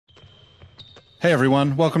Hey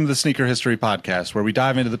everyone, welcome to the Sneaker History Podcast, where we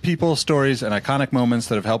dive into the people, stories, and iconic moments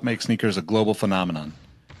that have helped make sneakers a global phenomenon.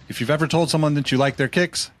 If you've ever told someone that you like their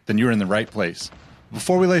kicks, then you're in the right place.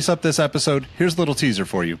 Before we lace up this episode, here's a little teaser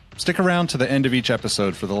for you. Stick around to the end of each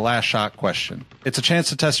episode for the last shot question. It's a chance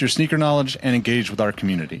to test your sneaker knowledge and engage with our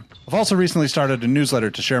community. I've also recently started a newsletter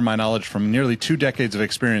to share my knowledge from nearly 2 decades of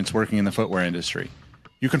experience working in the footwear industry.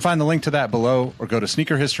 You can find the link to that below or go to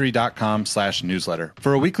sneakerhistory.com/newsletter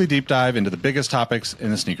for a weekly deep dive into the biggest topics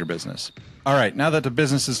in the sneaker business. All right, now that the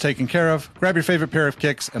business is taken care of, grab your favorite pair of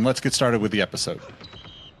kicks and let's get started with the episode.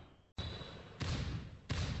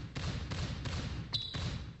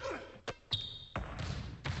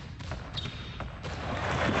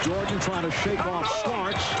 Jordan trying to shake off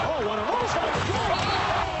Starks. Oh, what a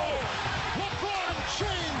LeBron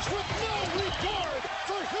James with no regard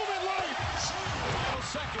for human life. 12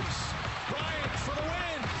 seconds. Bryant for the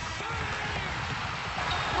win.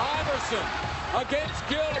 Iverson against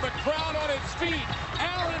Gill. The crowd on its feet.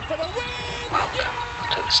 Allen for the win. Welcome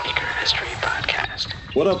to the Sneaker History Podcast.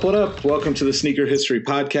 What up, what up? Welcome to the Sneaker History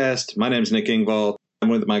Podcast. My name's Nick Engvall. I'm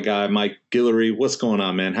with my guy, Mike Guillory. What's going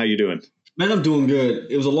on, man? How you doing? Man, I'm doing good.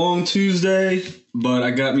 It was a long Tuesday, but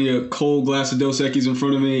I got me a cold glass of Dos Equis in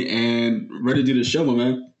front of me and ready to do the show, my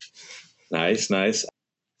man. Nice.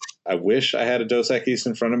 I wish I had a Dos Equis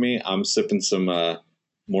in front of me. I'm sipping some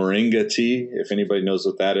Moringa tea. If anybody knows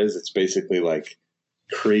what that is, it's basically like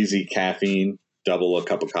crazy caffeine, double a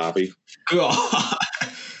cup of coffee. God.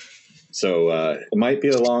 So it might be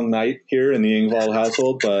a long night here in the Engvall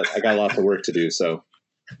household, but I got lots of work to do, so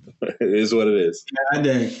it is what it is. God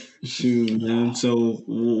dang. Shoot, man. So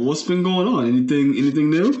what's been going on? Anything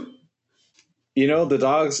new? You know, the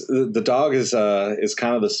dog is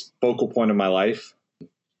kind of the focal point of my life.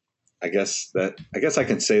 I guess I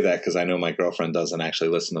can say that because I know my girlfriend doesn't actually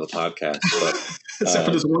listen to the podcast. But, except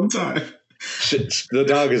for this one time. The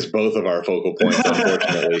dog is both of our focal points,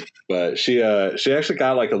 unfortunately. But she actually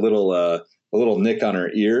got like a little nick on her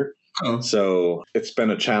ear. Oh. So it's been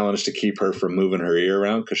a challenge to keep her from moving her ear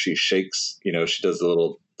around because she shakes. You know, she does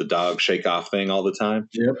the dog shake off thing all the time.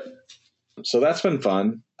 Yep. So that's been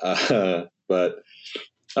fun. But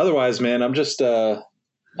otherwise, man, I'm just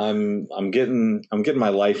I'm getting my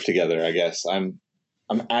life together, I guess. I'm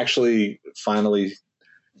actually finally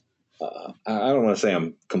I don't want to say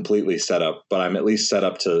I'm completely set up, but I'm at least set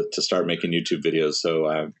up to start making YouTube videos.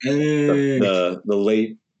 So the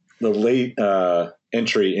late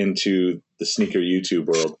entry into the sneaker YouTube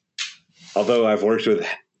world. Although I've worked with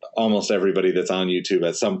almost everybody that's on YouTube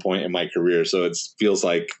at some point in my career, so it feels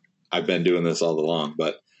like I've been doing this all along.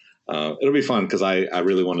 But it'll be fun because I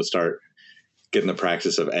really want to start getting the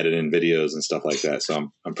practice of editing videos and stuff like that. So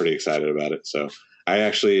I'm pretty excited about it. So I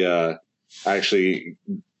actually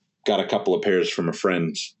got a couple of pairs from a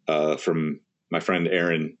friend, from my friend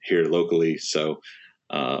Aaron here locally. So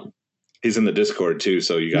he's in the Discord too.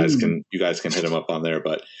 So you guys can hit him up on there.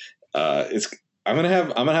 But I'm gonna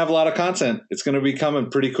have a lot of content. It's gonna be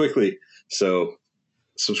coming pretty quickly. So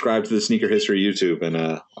subscribe to the Sneaker History YouTube, and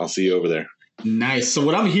I'll see you over there. Nice. So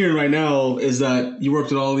what I'm hearing right now is that you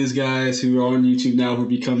worked with all these guys who are on YouTube now who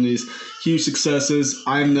become these huge successes.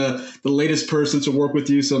 I'm the latest person to work with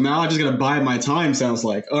you, so now I just got to bide my time, sounds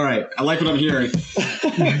like. All right. I like what I'm hearing.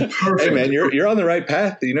 Hey, man, you're on the right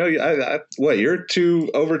path. You know, you're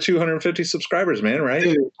over 250 subscribers, man, right?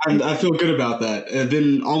 Dude, I feel good about that. It's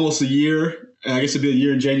been almost a year. I guess it'd be a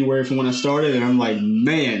year in January from when I started, and I'm like,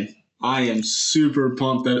 man, I am super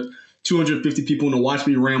pumped that 250 people want to watch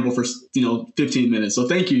me ramble for 15 minutes. So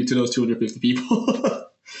thank you to those 250 people.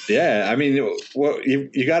 Yeah, I mean, you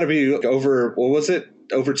got to be over. What was it?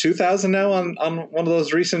 Over 2,000 now on one of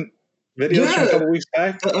those recent videos from a couple weeks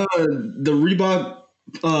back. The Reebok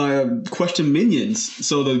question minions.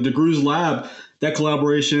 So the Grooves Lab, that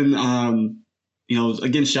collaboration.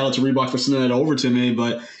 Again, shout out to Reebok for sending that over to me.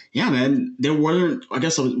 But yeah, man, there weren't a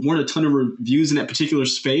ton of reviews in that particular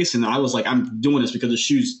space, and I was like, I'm doing this because the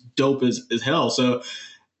shoe's dope as hell. So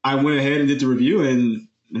I went ahead and did the review, and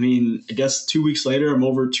I mean, I guess 2 weeks later, I'm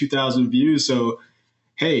over 2,000 views. So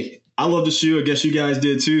hey, I love the shoe. I guess you guys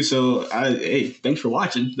did too. So hey, thanks for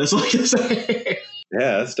watching. That's all I can say.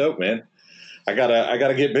 Yeah, that's dope, man. I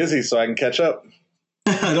gotta get busy so I can catch up.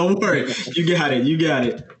 Don't worry, you got it.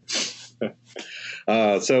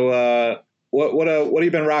 What have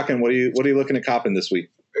you been rocking? What are you looking at copping this week?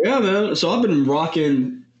 Yeah, man. So I've been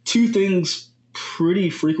rocking two things pretty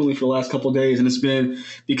frequently for the last couple of days, and it's been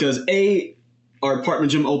because our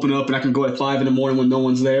apartment gym opened up, and I can go at 5 a.m. when no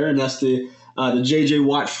one's there, and that's the JJ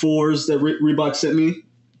Watt 4s that Reebok sent me.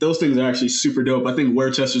 Those things are actually super dope. I think Wear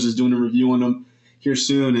Testers is doing a review on them here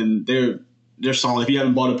soon, and they're they're solid. If you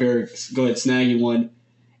haven't bought a pair, go ahead, snag you one.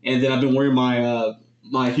 And then I've been wearing my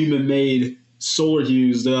my human-made Solar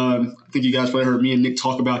Hues. I think you guys probably heard me and Nick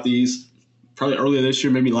talk about these probably earlier this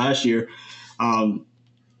year, maybe last year.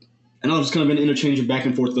 And I've just kind of been interchanging back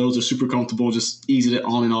and forth. Those are super comfortable, just easy to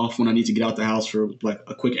on and off when I need to get out the house for like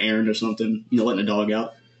a quick errand or something, letting the dog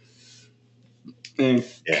out. And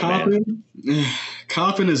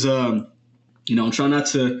Coppin is, I'm trying not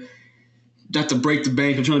to break the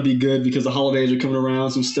bank. I'm trying to be good because the holidays are coming around.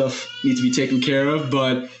 Some stuff needs to be taken care of.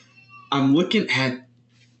 But I'm looking at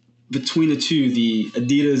between the two, the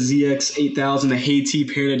Adidas ZX 8000, the Haiti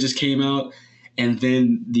pair that just came out, and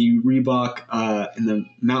then the Reebok and the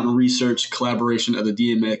Mountain Research collaboration of the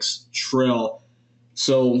DMX Trail.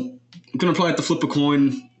 So I'm going to probably have to flip a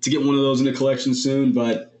coin to get one of those in the collection soon.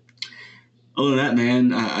 But other than that,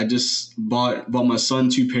 man, I just bought my son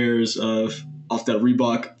 2 pairs off that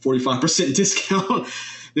Reebok 45% discount.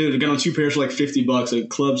 They got on 2 pairs for like $50, a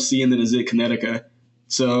Club C and then a Zit Kinetica.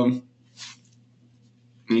 So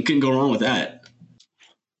you couldn't go wrong with that.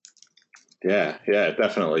 Yeah,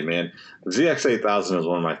 definitely, man. The ZX 8000 is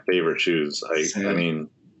one of my favorite shoes. I mean,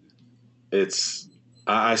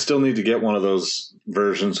 I still need to get one of those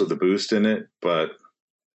versions with the boost in it, but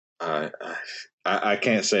I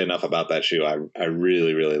can't say enough about that shoe. I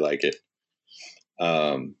really, really like it.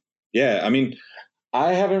 Yeah, I mean,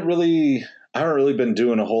 I haven't really been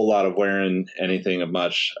doing a whole lot of wearing anything of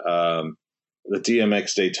much. The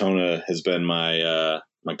DMX Daytona has been my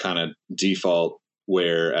kind of default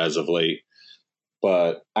wear as of late.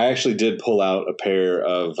 But I actually did pull out a pair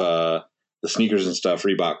of the Sneakers and Stuff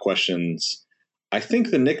Reebok Questions. I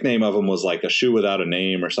think the nickname of them was like a shoe without a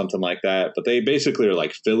name or something like that. But they basically are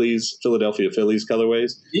like Philadelphia Phillies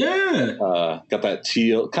colorways. Yeah. Got that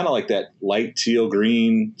teal, kind of like that light teal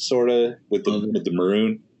green sort of with the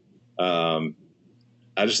maroon. I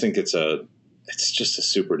just think it's just a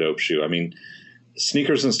super dope shoe. I mean,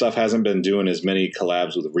 Sneakers and Stuff hasn't been doing as many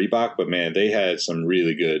collabs with Reebok, but man, they had some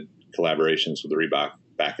really good collaborations with the Reebok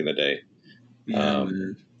back in the day. Yeah,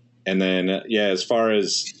 and then, as far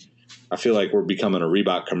as, I feel like we're becoming a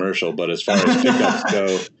Reebok commercial, but as far as pickups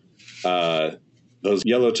go, those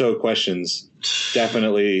Yellow Toe Questions,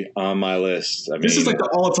 definitely on my list. I mean, this is like the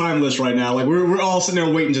all-time list right now. Like we're all sitting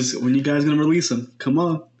there waiting, just when you guys gonna release them? Come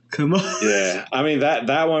on. Yeah, I mean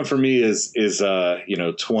that one for me is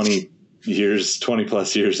 20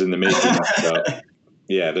 plus years in the making. So,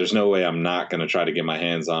 yeah, there's no way I'm not going to try to get my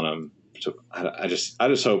hands on them. So I just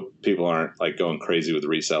hope people aren't like going crazy with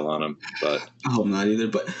resale on them. But I hope not either.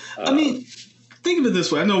 But I mean, think of it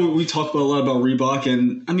this way. I know we talk a lot about Reebok,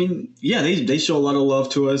 and I mean, yeah, they show a lot of love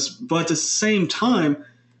to us. But at the same time,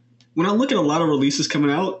 when I look at a lot of releases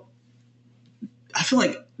coming out, I feel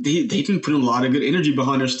like they've been putting a lot of good energy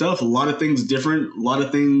behind their stuff. A lot of things different, a lot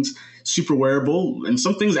of things super wearable, and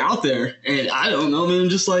some things out there. And I don't know, man,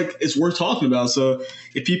 just like it's worth talking about. So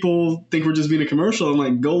if people think we're just being a commercial, I'm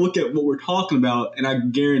like, go look at what we're talking about, and I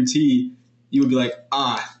guarantee you would be like,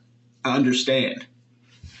 I understand.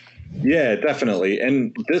 Yeah, definitely.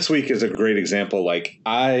 And this week is a great example. Like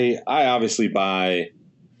I obviously buy.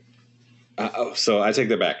 So I take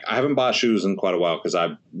that back. I haven't bought shoes in quite a while because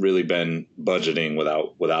I've really been budgeting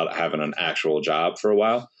without having an actual job for a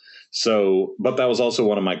while. So, but that was also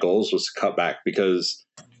one of my goals, was to cut back, because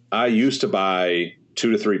I used to buy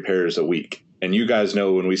 2 to 3 pairs a week. And you guys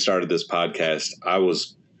know, when we started this podcast, I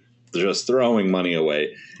was just throwing money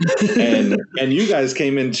away. and you guys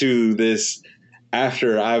came into this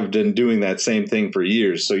after I've been doing that same thing for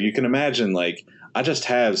years. So you can imagine, like, I just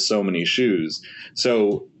have so many shoes.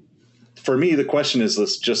 So for me, the question is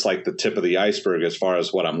just like the tip of the iceberg as far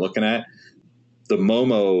as what I'm looking at. The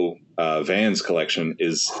Momo Vans collection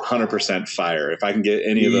is 100% fire. If I can get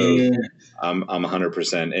any of those, I'm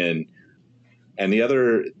 100% in. And the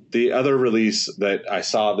other release that I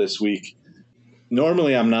saw this week,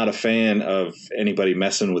 normally I'm not a fan of anybody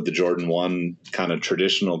messing with the Jordan 1 kind of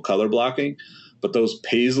traditional color blocking, but those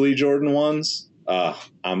Paisley Jordan 1s,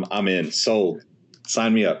 I'm in. Sold.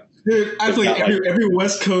 Sign me up. Dude, I feel like every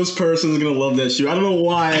West Coast person is going to love that shoe. I don't know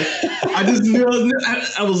why. I just knew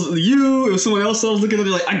I was you. It was someone else I was looking at.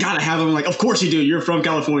 They're like, I got to have them. I'm like, of course you do. You're from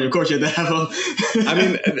California. Of course you have to have them. I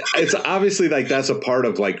mean, it's obviously like that's a part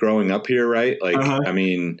of like growing up here, right? Like, I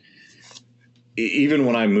mean, even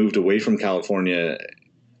when I moved away from California,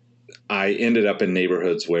 I ended up in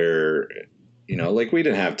neighborhoods where, like we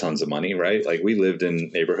didn't have tons of money, right? Like we lived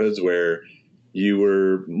in neighborhoods where you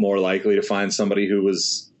were more likely to find somebody who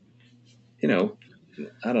was,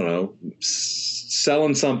 I don't know,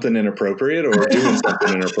 selling something inappropriate or doing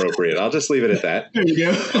something inappropriate. I'll just leave it at that. There you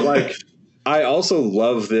go. Like, I also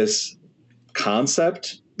love this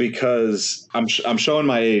concept because I'm showing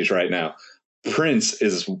my age right now. Prince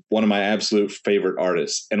is one of my absolute favorite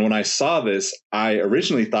artists. And when I saw this, I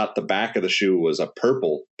originally thought the back of the shoe was a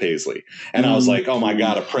purple paisley. And I was like, oh my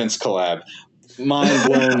God, a Prince collab. Mind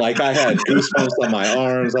blown. Like, I had goosebumps on my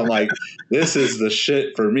arms. I'm like, this is the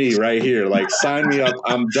shit for me right here. Like, sign me up.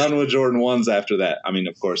 I'm done with Jordan 1s after that. I mean,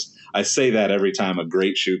 of course, I say that every time a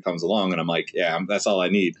great shoe comes along, and I'm like, yeah, that's all I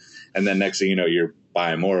need. And then next thing you know, you're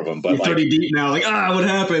buying more of them. But you're 30 deep now. Like, what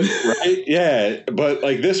happened? Right? Yeah. But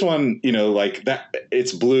like this one, you know, like that,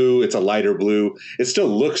 it's blue. It's a lighter blue. It still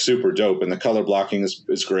looks super dope, and the color blocking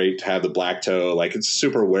is great to have the black toe. Like, it's a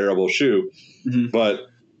super wearable shoe. Mm-hmm. But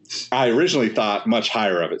I originally thought much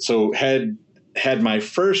higher of it. So had my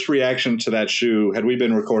first reaction to that shoe, had we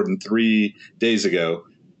been recording 3 days ago,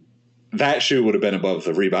 that shoe would have been above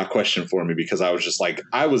the Reebok question for me, because I was just like,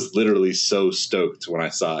 I was literally so stoked when I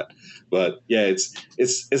saw it. But yeah,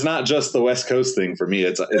 it's not just the West Coast thing for me.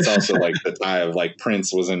 It's also like the tie of like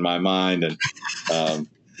Prince was in my mind, and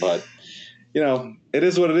but you know, it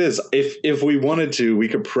is what it is. If we wanted to, we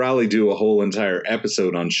could probably do a whole entire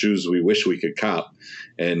episode on shoes we wish we could cop.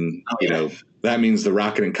 And, you know, that means the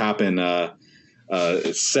Rockin' and Coppin'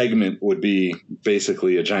 segment would be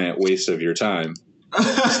basically a giant waste of your time.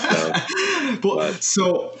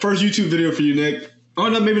 So first YouTube video for you, Nick. Oh,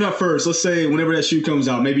 no, maybe not first. Let's say whenever that shoe comes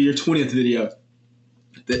out, maybe your 20th video.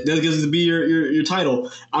 That gets to be your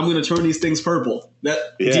title. I'm going to turn these things purple.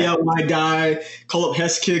 That DIY guy, call up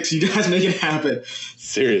Hess Kicks. You guys make it happen.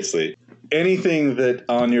 Seriously. Anything that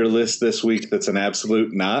on your list this week that's an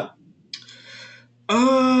absolute not?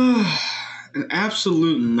 An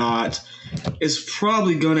absolute not is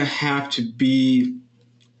probably going to have to be,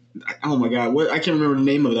 oh my God, I can't remember the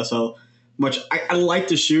name of it. That's how much I like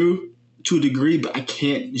the shoe to a degree, but I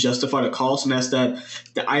can't justify the cost. And that's the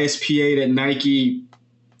ISPA that Nike,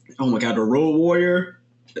 oh my God, the Road Warrior.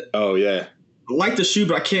 Oh yeah. I like the shoe,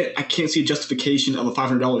 but I can't see a justification of a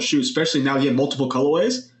 $500 shoe, especially now you have multiple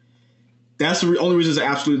colorways. That's the only reason it's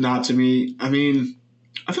absolute not to me. I mean,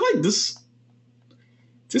 I feel like this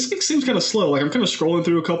seems kind of slow. Like, I'm kind of scrolling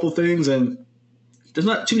through a couple of things, and there's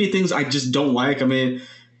not too many things I just don't like. I mean,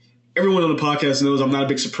 everyone on the podcast knows I'm not a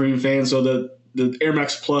big Supreme fan, so the Air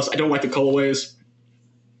Max Plus, I don't like the colorways.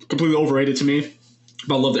 Completely overrated to me.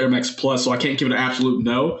 But I love the Air Max Plus, so I can't give it an absolute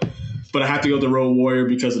no. But I have to go with the Road Warrior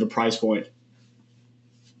because of the price point.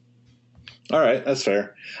 All right, that's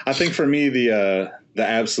fair. I think for me, the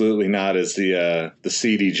absolutely not is the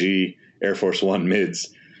CDG Air Force One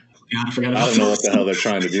mids. God, I forgot about I don't know what the hell they're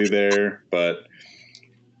trying to do there, but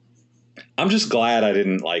I'm just glad I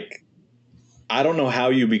didn't I don't know how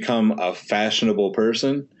you become a fashionable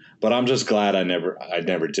person, but I'm just glad I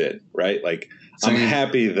never did, right? Like, I'm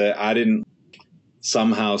happy that I didn't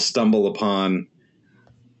somehow stumble upon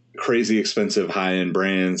crazy expensive high-end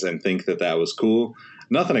brands and think that was cool.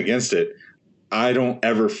 Nothing against it. I don't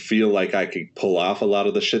ever feel like I could pull off a lot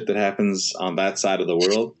of the shit that happens on that side of the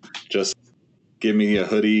world. Just give me a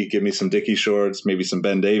hoodie, give me some Dickie shorts, maybe some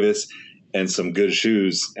Ben Davis, and some good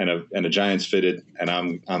shoes and a Giants fitted, and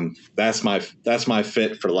I'm that's my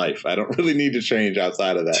fit for life. I don't really need to change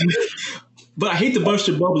outside of that. But I hate to bust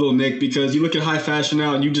your bubble, Nick, because you look at high fashion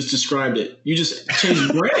now and you just described it. You just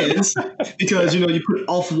changed brands because, you put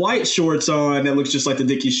Off-White shorts on that looks just like the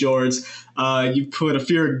Dickie shorts. You put a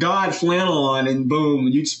Fear of God flannel on, and boom,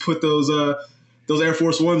 you just put those Air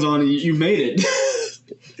Force Ones on, and you made it.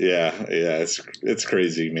 Yeah, it's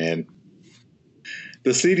crazy, man.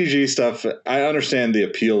 The CDG stuff, I understand the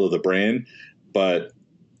appeal of the brand, but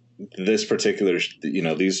this particular,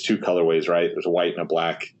 these two colorways, right? There's a white and a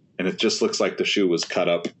black, and it just looks like the shoe was cut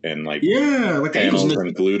up and like panels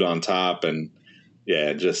and glued on top, and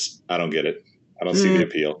I don't get it. I don't see the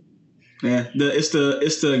appeal. Yeah, it's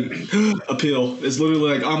the appeal. It's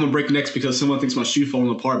literally like, I'm gonna break necks because someone thinks my shoe falling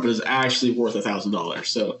apart, but it's actually worth $1,000.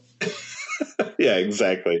 So. Yeah,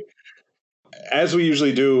 exactly. As we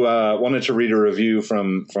usually do, wanted to read a review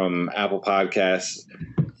from Apple Podcasts.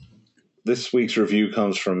 This week's review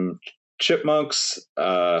comes from Chipmunks.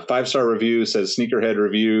 5-star review says, Sneakerhead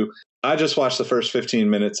review. I just watched the first 15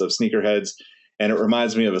 minutes of Sneakerheads, and it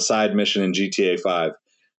reminds me of a side mission in GTA 5.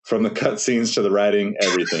 From the cutscenes to the writing,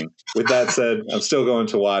 everything. With that said, I'm still going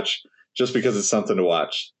to watch just because it's something to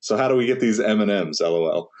watch. So how do we get these M&Ms,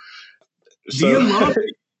 LOL? DM Robbie.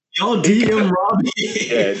 Y'all DM Robbie.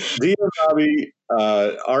 Yeah, DM Robbie,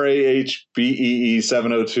 RAHBEE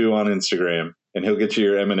 702 on Instagram, and he'll get you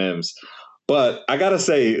your M&Ms. But I got to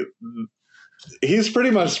say, he's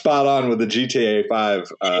pretty much spot on with the GTA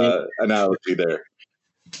 5 analogy there.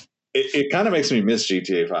 It kind of makes me miss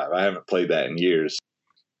GTA 5. I haven't played that in years.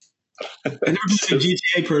 I've never been a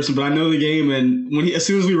GTA person, but I know the game. And as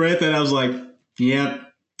soon as we read that, I was like, "Yep,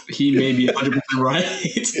 he may be 100% right."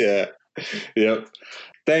 Yeah. Yep.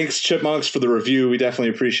 Thanks, Chipmunks, for the review. We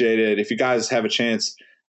definitely appreciate it. If you guys have a chance,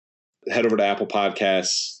 head over to Apple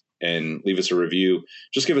Podcasts and leave us a review.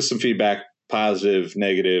 Just give us some feedback, positive,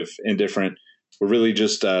 negative, indifferent. We're really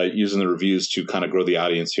just using the reviews to kind of grow the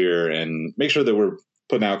audience here and make sure that we're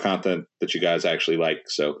putting out content that you guys actually like.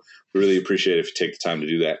 So we really appreciate it if you take the time to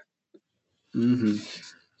do that. Mm-hmm.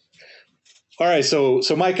 All right. So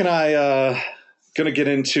Mike and I going to get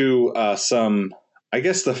into some, I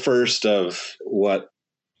guess, the first of what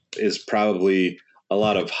is probably a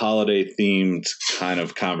lot of holiday themed kind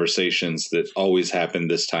of conversations that always happen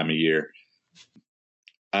this time of year.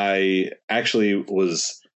 I actually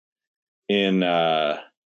was in a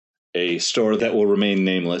store that will remain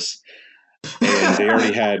nameless, and they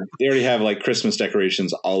already have like Christmas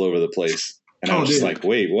decorations all over the place. And I was just like,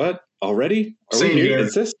 wait, what? Already? Are we here?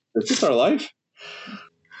 Is this our life?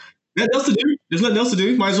 Nothing else to do. There's nothing else to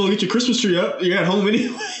do. Might as well get your Christmas tree up. You're at home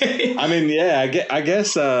anyway. I mean, yeah, I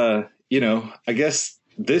guess I guess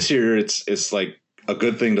this year it's like a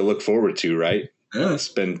good thing to look forward to, right? Yeah. It's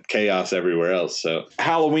been chaos everywhere else. So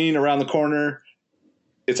Halloween around the corner.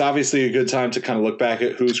 It's obviously a good time to kind of look back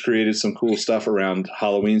at who's created some cool stuff around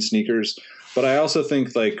Halloween sneakers. But I also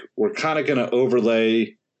think like we're kind of going to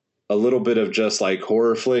overlay a little bit of just like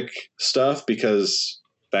horror flick stuff because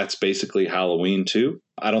that's basically Halloween too.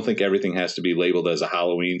 I don't think everything has to be labeled as a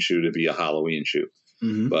Halloween shoe to be a Halloween shoe.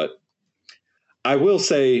 Mm-hmm. But I will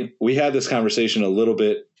say we had this conversation a little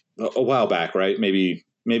bit a while back, right? Maybe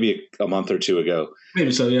a month or two ago.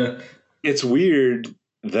 Maybe so, yeah. It's weird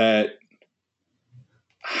that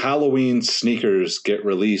Halloween sneakers get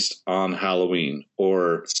released on Halloween,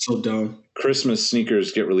 or so dumb. Christmas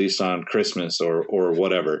sneakers get released on Christmas or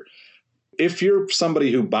whatever. If you're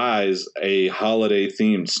somebody who buys a holiday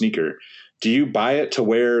themed sneaker, do you buy it to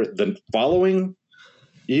wear the following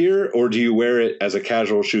year, or do you wear it as a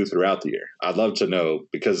casual shoe throughout the year? I'd love to know,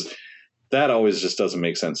 because that always just doesn't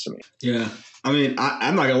make sense to me. Yeah. I mean,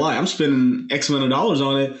 I'm not going to lie. I'm spending X amount of dollars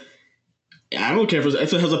on it. I don't care if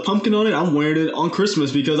it has a pumpkin on it. I'm wearing it on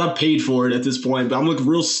Christmas because I paid for it at this point. But I'm looking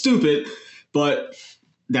real stupid. But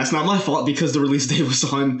that's not my fault because the release date was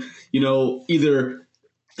on, either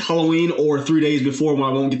Halloween or 3 days before, when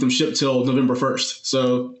I won't get them shipped till November 1st.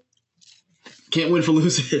 So can't win for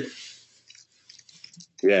losing.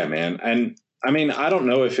 Yeah, man. And I mean, I don't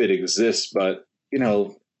know if it exists, but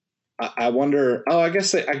I wonder. Oh, I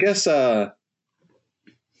guess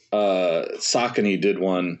Saucony did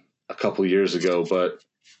one a couple years ago, but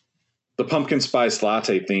the pumpkin spice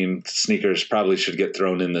latte themed sneakers probably should get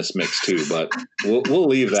thrown in this mix too. But we'll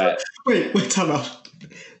leave that. Wait, time out.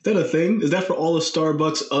 Is that a thing? Is that for all the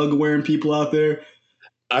Starbucks UGG wearing people out there?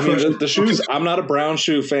 I mean, the shoes. I'm not a brown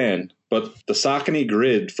shoe fan, but the Saucony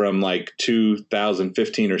Grid from like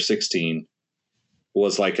 2015 or 16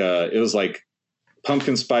 was it was like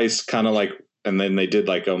pumpkin spice kind of like, and then they did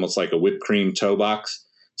like almost like a whipped cream toe box.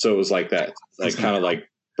 So it was like that, like kind of like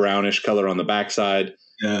brownish color on the backside,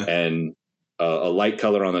 and a light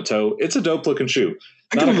color on the toe. It's a dope looking shoe.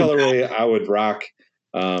 Not a colorway I would rock.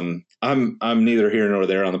 I'm neither here nor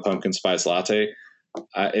there on the pumpkin spice latte.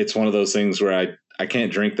 It's one of those things where I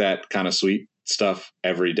can't drink that kind of sweet stuff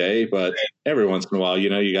every day, but every once in a while,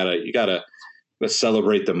 you gotta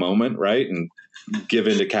celebrate the moment, right? And give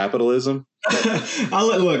into capitalism. I'll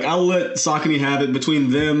let Saucony have it. Between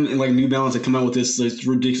them and like New Balance that come out with this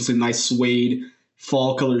ridiculously nice suede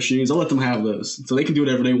fall color shoes, I'll let them have those, so they can do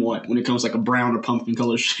whatever they want when it comes to like a brown or pumpkin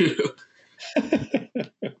color shoe.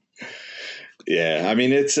 Yeah, I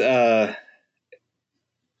mean it's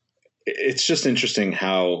just interesting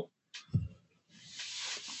how,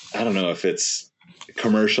 I don't know if it's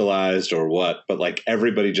commercialized or what, but like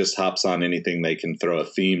everybody just hops on anything they can throw a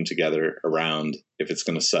theme together around if it's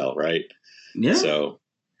going to sell, right? Yeah. So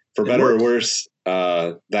for better or worse,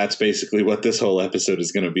 that's basically what this whole episode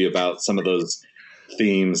is going to be about. Some of those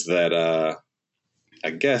themes that I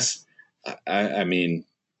guess, I mean,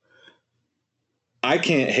 I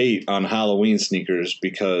can't hate on Halloween sneakers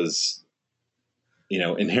because,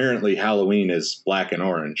 inherently Halloween is black and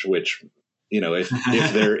orange, which,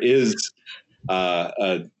 if there is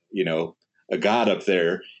a God up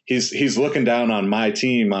there, he's looking down on my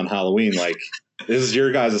team on Halloween like, this is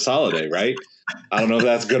your guys' holiday, right? I don't know if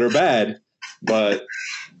that's good or bad, but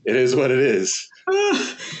it is what it is.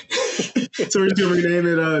 So we're just going to rename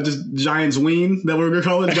it just Giants Ween, that we're going to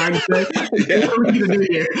call it, Giants Day? Yeah. What are we going to do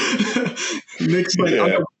here? Nick's like,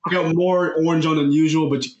 I got more orange on than usual,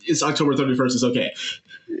 but it's October 31st. It's okay.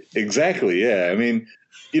 Exactly, yeah. I mean,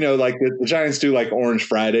 like the Giants do like Orange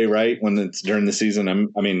Friday, right? When it's during the season.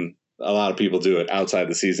 I mean, a lot of people do it outside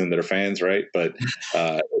the season that are fans, right? But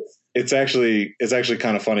it's actually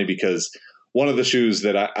kind of funny because one of the shoes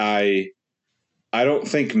that I don't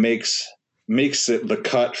think makes it the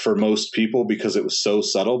cut for most people because it was so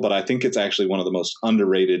subtle, but I think it's actually one of the most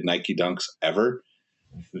underrated Nike Dunks ever.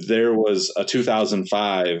 There was a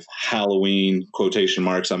 2005 Halloween, quotation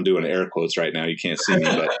marks, I'm doing air quotes right now, you can't see me,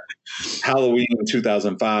 but Halloween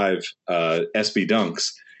 2005 SB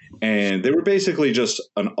Dunks. And they were basically just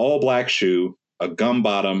an all black shoe, a gum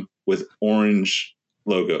bottom with orange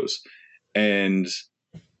logos. And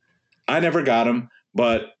I never got them,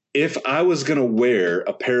 but if I was going to wear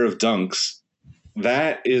a pair of Dunks,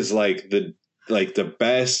 that is like the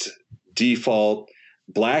best default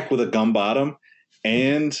black with a gum bottom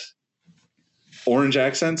and orange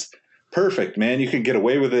accents. Perfect, man. You can get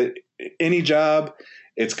away with it. Any job,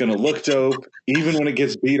 it's going to look dope. Even when it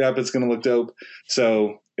gets beat up, it's going to look dope.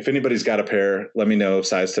 So if anybody's got a pair, let me know,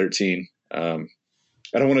 size 13. I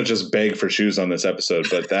don't want to just beg for shoes on this episode,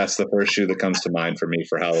 but that's the first shoe that comes to mind for me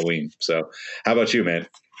for Halloween. So how about you, man?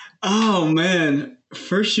 Oh man,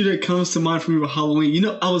 first shoe that comes to mind for me for Halloween.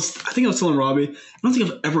 I think I was telling Robbie, I don't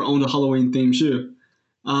think I've ever owned a Halloween themed shoe.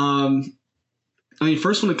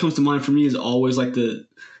 First one that comes to mind for me is always like the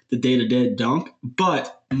Day to Dead Dunk,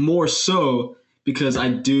 but more so because I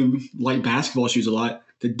do like basketball shoes a lot.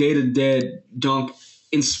 The Day to Dead Dunk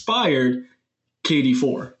inspired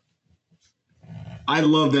KD4. I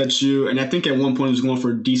love that shoe, and I think at one point it was going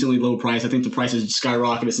for a decently low price. I think the price has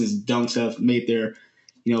skyrocketed since Dunks have made their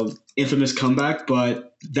infamous comeback,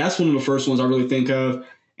 but that's one of the first ones I really think of.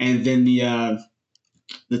 And then the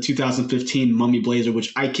 2015 Mummy Blazer,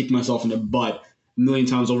 which I kicked myself in the butt a million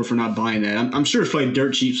times over for not buying that. I'm sure it's probably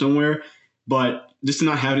dirt cheap somewhere, but just to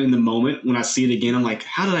not have it in the moment, when I see it again, I'm like,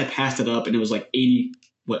 how did I pass it up? And it was like maybe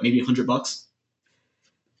 $100?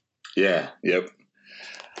 Yeah, yep.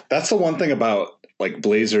 That's the one thing about like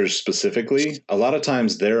Blazers specifically. A lot of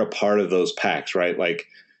times they're a part of those packs, right? Like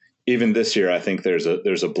even this year, I think there's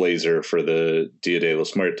a Blazer for the Dia de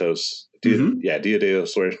los Muertos. Dia de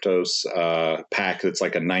los Muertos pack that's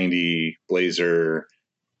like a 90 Blazer.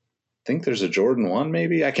 I think there's a Jordan 1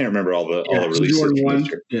 maybe. I can't remember all the releases. Jordan 1,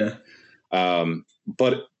 yeah.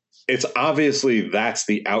 But it's obviously that's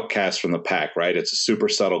the outcast from the pack, right? It's a super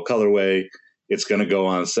subtle colorway. It's going to go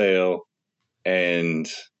on sale, and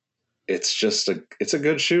it's a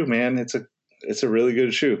good shoe, man. It's a really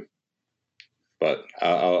good shoe. But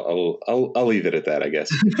I'll leave it at that, I guess.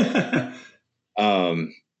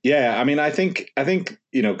 Yeah, I mean, I think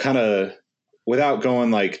kind of without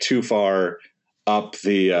going like too far up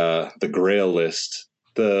the Grail list,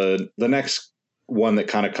 the next one that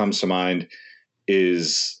kind of comes to mind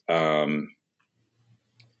is I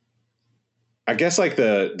guess like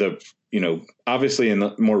the obviously in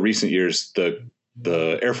the more recent years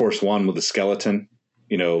the Air Force One with the skeleton,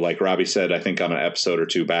 like Robbie said, I think on an episode or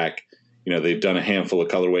two back. They've done a handful of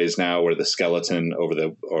colorways now where the skeleton over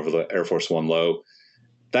the Air Force One low.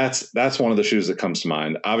 That's one of the shoes that comes to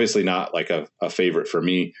mind. Obviously not like a favorite for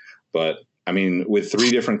me, but I mean, with 3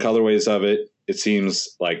 different colorways of it, it seems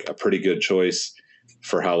like a pretty good choice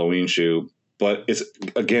for Halloween shoe. But it's,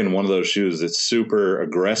 again, one of those shoes that's super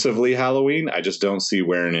aggressively Halloween. I just don't see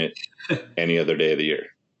wearing it any other day of the year.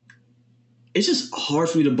 It's just hard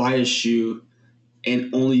for me to buy a shoe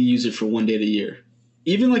and only use it for one day of the year.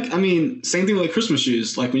 Even same thing with like Christmas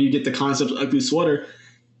shoes. Like when you get the concept of ugly sweater,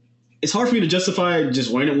 it's hard for me to justify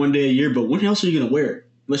just wearing it one day a year, but when else are you going to wear it?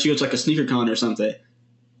 Unless you go to like a sneaker con or something.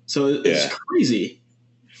 So it's crazy.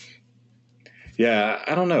 Yeah,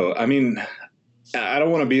 I don't know. I mean, I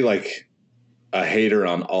don't want to be like a hater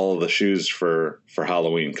on all of the shoes for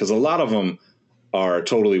Halloween, because a lot of them are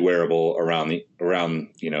totally wearable around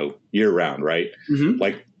year round, right? Mm-hmm.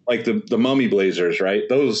 Like the Mummy Blazers, right?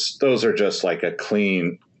 Those are just like a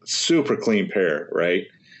clean, super clean pair, right?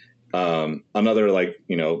 Another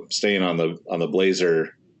staying on the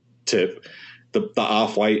Blazer tip, the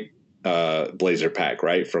Off-White Blazer pack,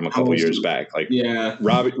 right, from a couple years back. Like, yeah,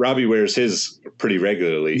 Robbie wears his pretty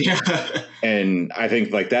regularly, yeah. And I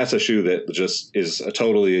think like that's a shoe that just is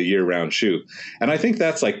totally a year-round shoe. And I think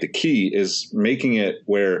that's like the key is making it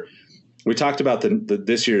where we talked about the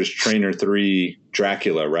this year's Trainer 3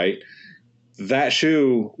 Dracula, right? That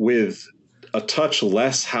shoe with a touch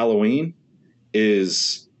less Halloween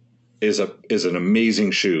is an amazing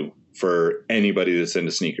shoe for anybody that's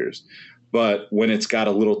into sneakers. But when it's got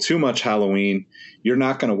a little too much Halloween, you're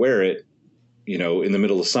not going to wear it, in the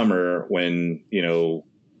middle of summer when,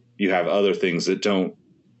 you have other things that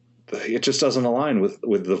it just doesn't align with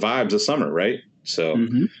the vibes of summer. Right. So,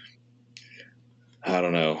 I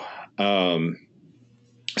don't know.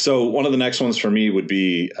 So one of the next ones for me would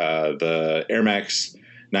be the Air Max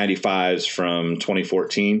 95s from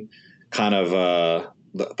 2014, kind of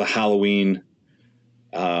the Halloween.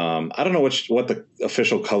 I don't know what the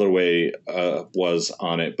official colorway was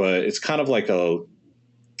on it, but it's kind of like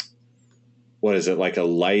what is it? Like a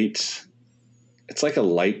light. It's like a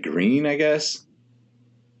light green, I guess.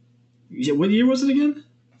 Yeah, what year was it again?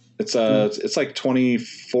 It's like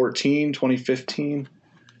 2014, 2015.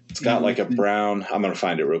 It's got like a brown. I'm gonna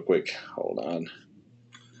find it real quick. Hold on.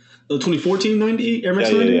 The 2014 90 Air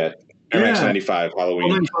Max 90? Yeah. Air Max 95 Halloween.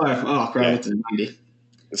 95. Oh crap! It's a 90.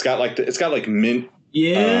 It's got like mint.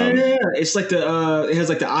 Yeah, it's like it has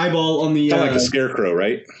like the eyeball on the. Kind of like the scarecrow,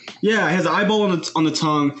 right? Yeah, it has an eyeball on the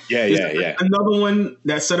tongue. Yeah. Another one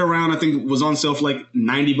that set around, I think, was on sale for like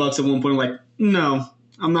 $90 at one point. I'm like, no,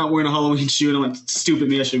 I'm not wearing a Halloween shoe. And I'm like, stupid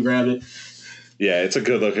me, I should grab it. Yeah, it's a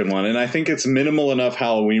good looking one, and I think it's minimal enough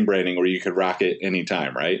Halloween branding where you could rock it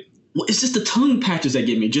anytime, right? Well, it's just the tongue patches that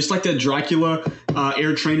get me. Just like the Dracula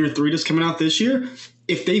Air Trainer 3 that's coming out this year.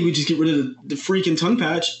 If they would just get rid of the freaking tongue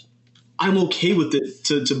patch, I'm okay with it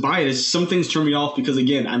to buy it. Some things turn me off because,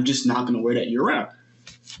 again, I'm just not going to wear that year round.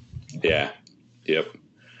 Yeah. Yep.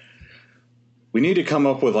 We need to come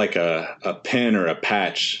up with like a pin or a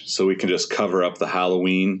patch so we can just cover up the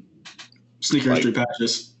Halloween sneaker history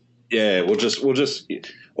patches. Yeah, we'll just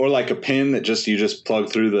or like a pin that you just plug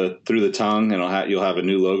through the tongue and you'll have a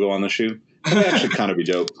new logo on the shoe. That'd actually kind of be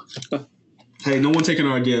dope. Hey, no one taking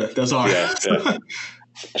our idea. That's all right. Yeah.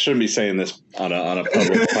 I shouldn't be saying this on a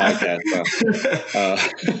public podcast.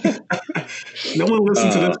 No one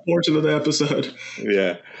listened to this portion of the episode.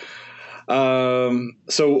 Yeah.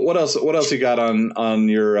 So what else you got on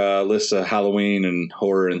your list of Halloween and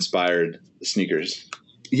horror inspired sneakers?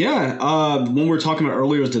 Yeah, the one we were talking about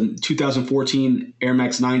earlier was the 2014 Air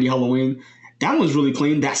Max 90 Halloween. That one's really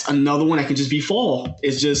clean. That's another one that can just be fall.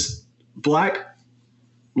 It's just black,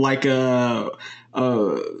 like a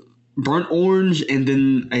burnt orange, and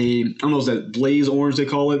then I don't know, is that blaze orange they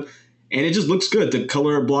call it? And it just looks good. The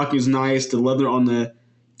color blocking is nice. The leather on the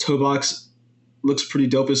toe box looks pretty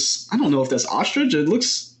dope. I don't know if that's ostrich. It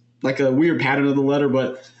looks like a weird pattern of the leather,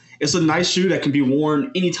 but it's a nice shoe that can be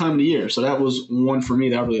worn any time of the year. So that was one for me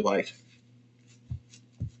that I really liked.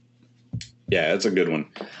 Yeah, that's a good one.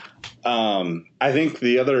 I think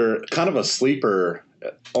the other kind of a sleeper,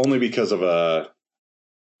 only because of the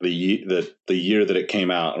year that it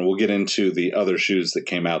came out, and we'll get into the other shoes that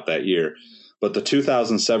came out that year. But the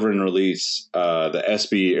 2007 release, the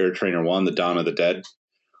SB Air Trainer 1, the Dawn of the Dead,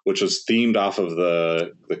 which was themed off of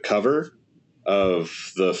the cover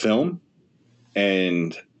of the film.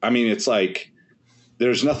 And I mean, it's like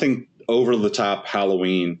there's nothing over the top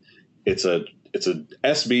Halloween. It's a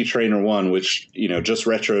SB Trainer 1, which, just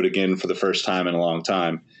retroed again for the first time in a long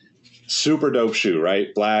time. Super dope shoe, right?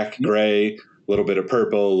 Black, gray, a little bit of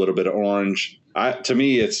purple, a little bit of orange. To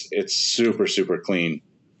me, it's super, super clean.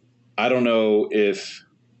 I don't know if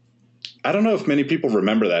many people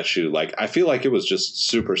remember that shoe. Like, I feel like it was just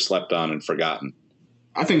super slept on and forgotten.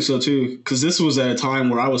 I think so too, because this was at a time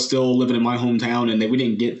where I was still living in my hometown, and we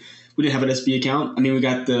didn't have an SB account. I mean, we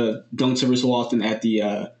got the dunks every so often at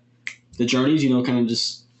the Journeys, kind of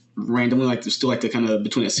just randomly, like there's still like the kind of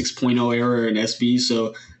between a 6.0 era and SB,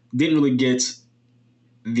 so didn't really get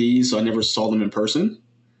these, so I never saw them in person.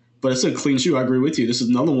 But it's a clean shoe. I agree with you. This is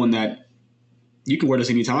another one that you can wear this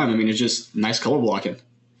anytime. I mean, it's just nice color blocking.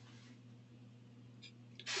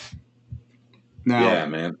 Now, yeah,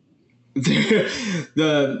 man. The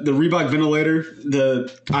Reebok Ventilator,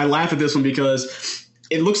 I laugh at this one because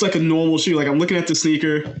it looks like a normal shoe. Like, I'm looking at the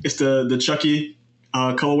sneaker. It's the Chucky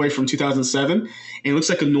colorway from 2007, and it looks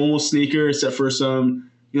like a normal sneaker except for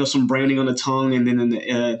some branding on the tongue, and then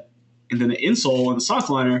the insole and the sock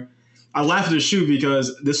liner. I laugh at the shoe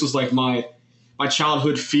because this was like my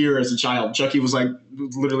childhood fear as a child. Chucky was like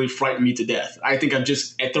literally frightened me to death. I think I've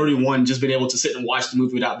just at 31 just been able to sit and watch the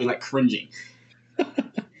movie without being like cringing.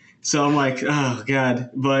 So I'm like, oh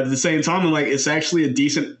God. But at the same time, I'm like, it's actually a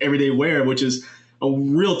decent everyday wear, which is a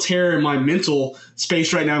real tear in my mental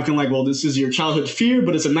space right now. I'm kind of like, well, this is your childhood fear,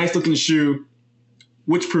 but it's a nice looking shoe.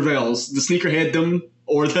 Which prevails, the sneakerheaddom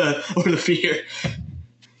or the fear?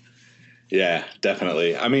 Yeah,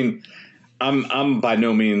 definitely. I mean, I'm by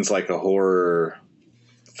no means like a horror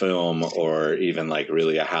film or even like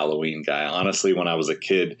really a Halloween guy. Honestly, when I was a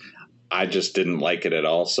kid, I just didn't like it at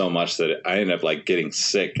all, so much that I ended up like getting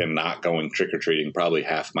sick and not going trick or treating probably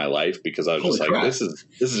half my life because I was just like, this is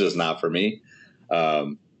just not for me.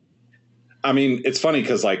 I mean, it's funny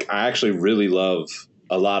because like I actually really love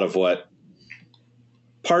a lot of what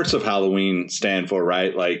parts of Halloween stand for,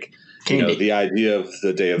 right? Like Candy. the idea of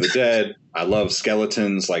the Day of the Dead. I love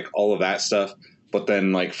skeletons, like all of that stuff. But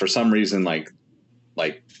then, like, for some reason, like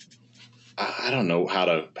I don't know how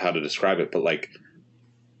to describe it, but like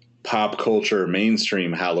pop culture,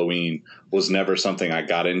 mainstream Halloween was never something I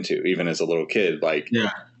got into, even as a little kid. Like, Yeah.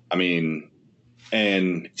 I mean,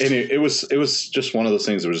 and it was just one of those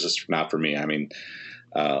things that was just not for me. I mean,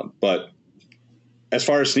 but as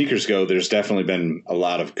far as sneakers go, there's definitely been a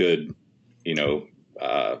lot of good,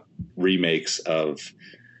 remakes of,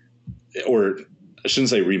 or I shouldn't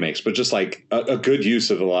say remakes, but just like a good use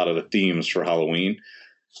of a lot of the themes for Halloween.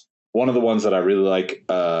 One of the ones that I really like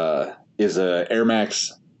is a Air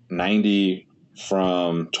Max 90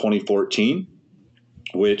 from 2014,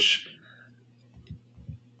 which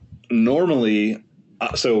normally,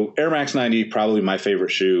 so Air Max 90, probably my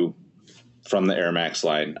favorite shoe from the Air Max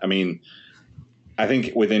line. I mean, I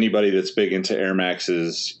think with anybody that's big into Air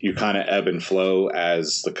Maxes, you kind of ebb and flow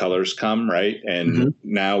as the colors come, right? And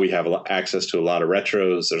now we have access to a lot of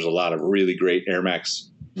retros. There's a lot of really great Air Max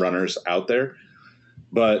runners out there.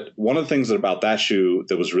 But one of the things about that shoe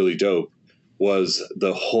that was really dope was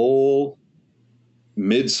the whole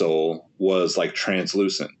midsole was like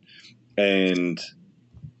translucent. And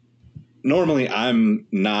normally I'm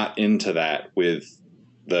not into that with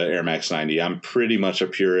the Air Max 90. I'm pretty much a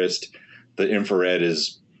purist. The infrared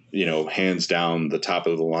is, hands down the top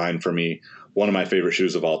of the line for me. One of my favorite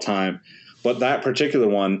shoes of all time. But that particular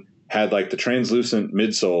one had like the translucent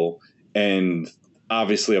midsole and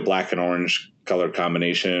obviously a black and orange color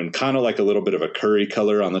combination, kind of like a little bit of a curry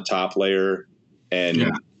color on the top layer,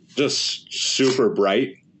 and just super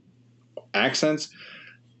bright accents.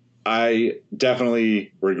 I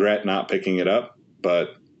definitely regret not picking it up,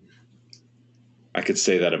 but I could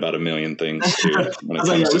say that about a million things too when it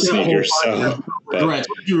comes to sneakers. Regret.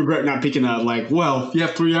 You regret not picking up? Like, well, you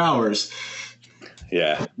have 3 hours.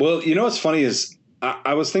 Yeah. Well, what's funny is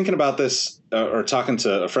I was thinking about this or talking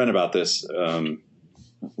to a friend about this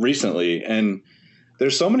recently, and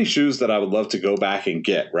there's so many shoes that I would love to go back and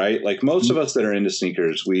get, right? Like most of us that are into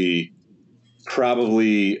sneakers, we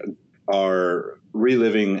probably are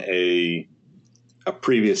reliving a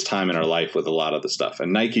previous time in our life with a lot of the stuff.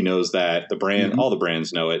 And Nike knows that, the brand, all the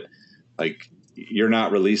brands know it. Like, you're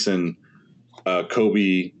not releasing a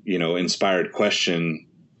Kobe, inspired question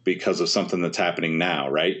because of something that's happening now,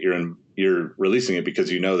 right? You're releasing it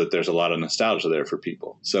because you know that there's a lot of nostalgia there for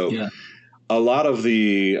people. So a lot of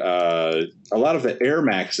the Air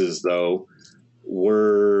Maxes though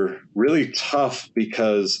were really tough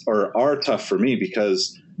are tough for me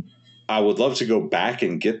because I would love to go back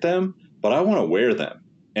and get them, but I want to wear them.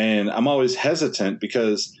 And I'm always hesitant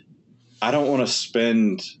because I don't want to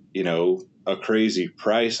spend, a crazy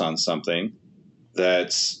price on something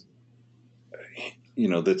that's,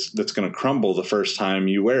 that's going to crumble the first time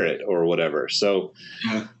you wear it or whatever. So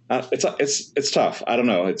it's tough. I don't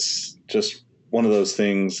know. It's just one of those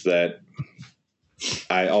things that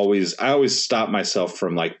I always stop myself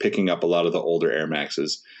from like picking up a lot of the older Air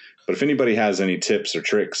Maxes. But if anybody has any tips or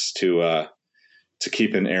tricks to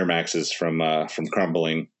keeping Air Maxes from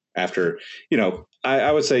crumbling after,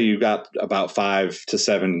 I would say you got about 5 to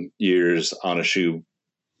 7 years on a shoe,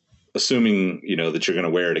 assuming, that you're going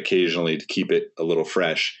to wear it occasionally to keep it a little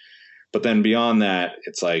fresh. But then beyond that,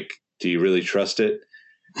 it's like, do you really trust it?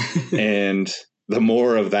 And the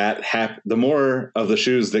more of that, the more of the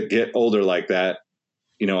shoes that get older like that,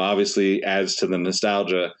 obviously adds to the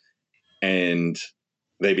nostalgia, and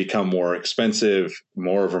they become more expensive,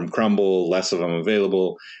 more of them crumble, less of them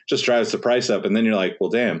available, just drives the price up. And then you're like,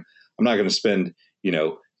 well, damn, I'm not going to spend,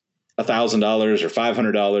 $1,000 or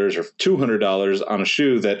 $500 or $200 on a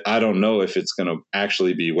shoe that I don't know if it's going to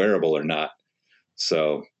actually be wearable or not.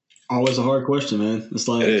 So always a hard question, man. It's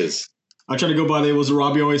like, it is. I try to go by was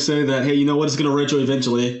Robbie always say that, hey, you know what? It's going to retro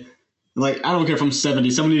eventually. Like, I don't care if I'm 70.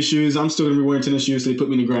 Some of these shoes, I'm still going to be wearing tennis shoes, so they put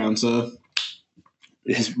me in the ground. So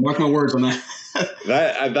just mark my words on that.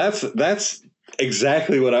 That's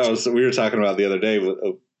exactly what we were talking about the other day.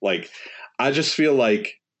 Like, I just feel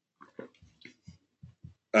like,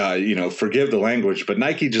 forgive the language, but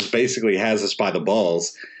Nike just basically has us by the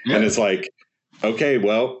balls, and it's like, okay,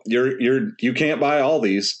 well, you can't buy all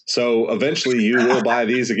these, so eventually you will buy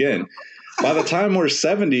these again. By the time we're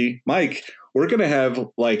 70, Mike, we're going to have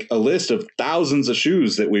like a list of thousands of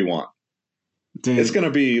shoes that we want. Dude. It's going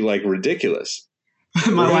to be like ridiculous.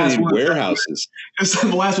 My last one, warehouses. It's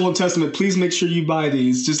the last Old Testament. Please make sure you buy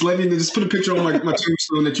these. Just put a picture on my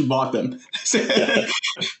tombstone that you bought them.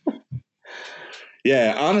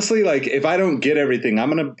 Yeah, honestly, like if I don't get everything, I'm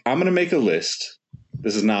gonna make a list.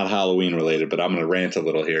 This is not Halloween related, but I'm gonna rant a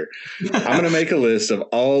little here. I'm gonna make a list of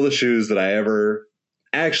all the shoes that I ever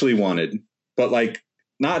actually wanted, but like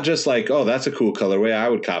not just like, oh, that's a cool colorway, I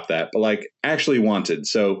would cop that, but like actually wanted.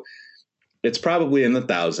 So it's probably in the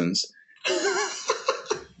thousands.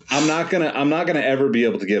 I'm not gonna ever be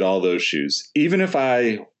able to get all those shoes. Even if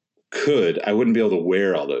I could, I wouldn't be able to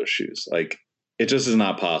wear all those shoes. Like it just is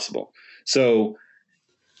not possible. So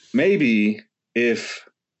maybe if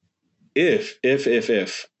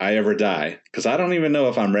I ever die, because I don't even know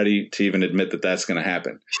if I'm ready to even admit that that's going to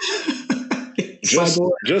happen.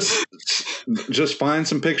 just find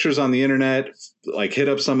some pictures on the internet, like hit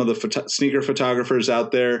up some of the sneaker photographers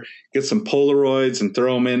out there, get some Polaroids and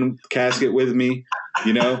throw them in casket with me.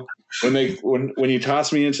 You know, when you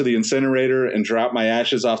toss me into the incinerator and drop my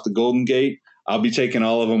ashes off the Golden Gate, I'll be taking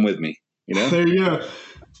all of them with me. You know, there you go.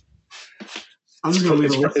 I'm just gonna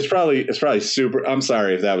it's probably super. I'm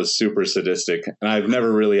sorry if that was super sadistic, and I've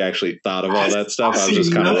never really actually thought of all that stuff. I was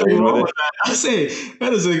just kind of rolling with it. I say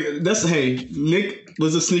hey, Nick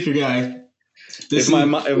was a sneaker guy.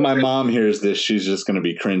 If my mom hears this, she's just going to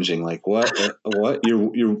be cringing. Like, what?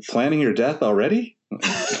 You're planning your death already?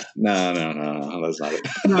 No, that's not it.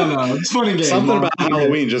 No, it's fun and game. Something about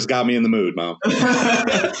Halloween just got me in the mood, Mom.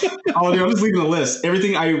 Oh, dude, I'm just leaving a list.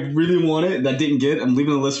 Everything I really wanted that didn't get, I'm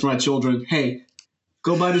leaving a list for my children. Hey,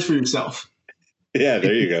 go buy this for yourself. Yeah,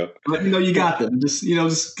 there you go. Let me know you got them. Just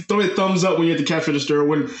throw me a thumbs up when you're at the cash register.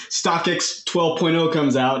 When StockX 12.0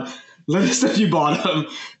 comes out, let us know if you bought them.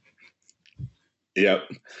 Yep.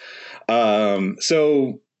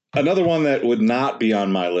 So another one that would not be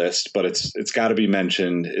on my list, but it's got to be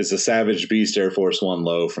mentioned, is the Savage Beast Air Force One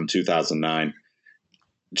Low from 2009.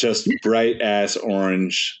 Just bright ass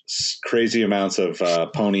orange, crazy amounts of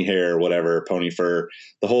pony hair, whatever, pony fur.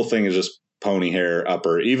 The whole thing is just pony hair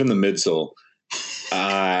upper, even the midsole.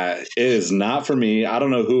 It is not for me. I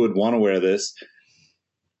don't know who would want to wear this,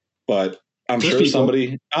 but I'm sure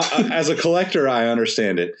somebody, as a collector, I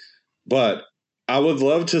understand it, but I would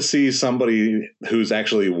love to see somebody who's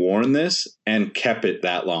actually worn this and kept it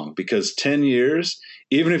that long, because 10 years,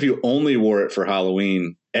 even if you only wore it for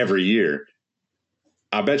Halloween every year,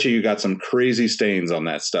 I bet you got some crazy stains on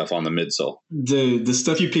that stuff on the midsole. The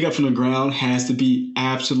stuff you pick up from the ground has to be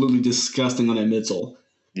absolutely disgusting on that midsole.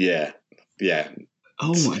 Yeah.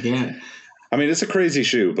 Oh my God. I mean, it's a crazy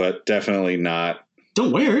shoe, but definitely not.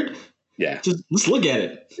 Don't wear it. Yeah. Just let's look at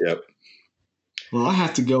it. Yep. Well, I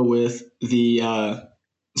have to go with the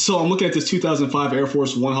so I'm looking at this 2005 Air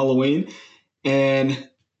Force One Halloween, and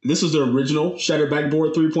this was the original Shatter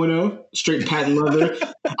Backboard 3.0, straight patent leather.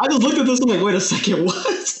 I just looked at this and I'm like, wait a second,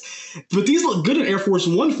 what? But these look good in Air Force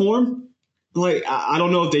One form. Like, I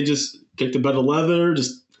don't know if they just picked a better leather,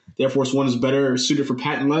 just the Air Force One is better suited for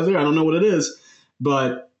patent leather. I don't know what it is,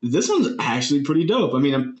 but this one's actually pretty dope. I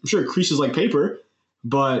mean, I'm sure it creases like paper,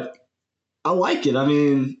 but I like it. I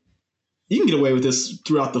mean, you can get away with this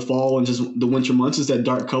throughout the fall and just the winter months. Is that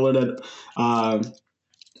dark color,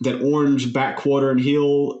 that orange back quarter and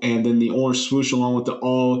heel, and then the orange swoosh along with the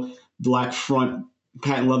all black front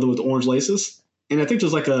patent leather with orange laces. And I think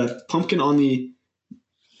there's like a pumpkin on the,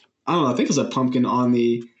 I don't know, I think there's a pumpkin on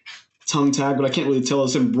the tongue tag, but I can't really tell.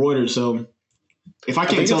 It's embroidered. So if I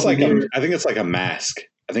can't tell, I think it's like a mask.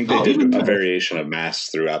 I think they did a variation of masks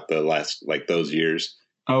throughout the last, like those years.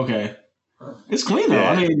 Okay. It's clean though. Yeah.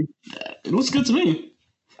 I mean, it looks good to me.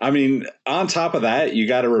 I mean, on top of that, you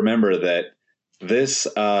got to remember that this,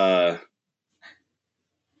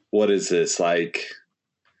 what is this, like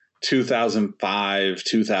 2005,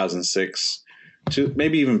 2006,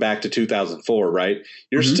 maybe even back to 2004, right?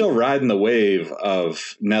 You're still riding the wave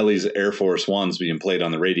of Nelly's Air Force Ones being played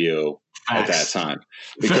on the radio at that time,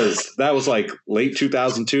 because that was like late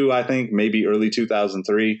 2002, I think, maybe early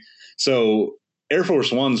 2003. So Air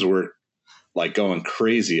Force Ones were like going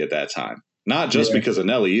crazy at that time, not just because of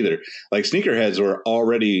Nelly either. Like sneakerheads were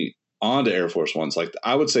already onto Air Force Ones. Like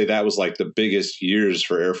I would say that was like the biggest years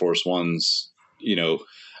for Air Force Ones, you know,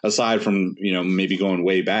 aside from, you know, maybe going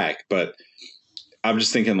way back. But I'm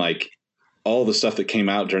just thinking like all the stuff that came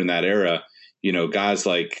out during that era, you know, guys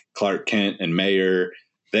like Clark Kent and Mayer,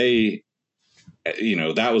 they, you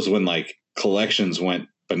know, that was when like collections went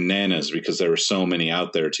bananas because there were so many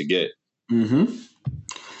out there to get. Mm-hmm.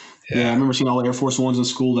 Yeah, I remember seeing all the Air Force Ones in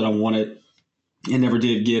school that I wanted and never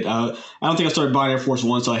did get. I don't think I started buying Air Force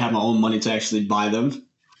Ones until I had my own money to actually buy them,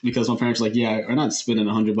 because my parents were like, yeah, I'm not spending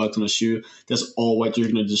 $100 on a shoe that's all white you're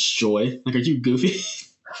going to destroy. Like, are you goofy?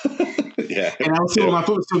 Yeah. And I was still, my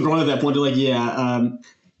foot was still growing at that point. They're like, yeah,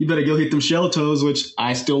 you better go hit them shell toes, which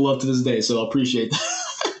I still love to this day, so I appreciate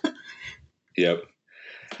that. Yep.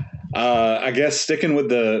 I guess sticking with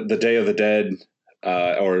the Day of the Dead,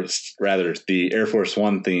 or rather the Air Force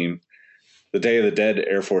One theme, the Day of the Dead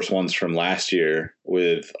Air Force Ones from last year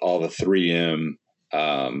with all the 3M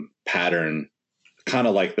pattern, kind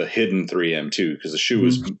of like the hidden 3M too, because the shoe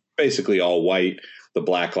was basically all white, the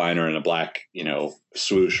black liner and a black,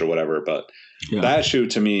 swoosh or whatever. But that shoe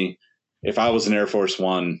to me, if I was an Air Force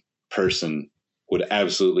One person, would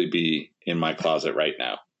absolutely be in my closet right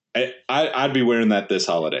now. I'd be wearing that this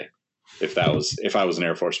holiday if I was an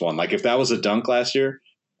Air Force One. Like if that was a Dunk last year,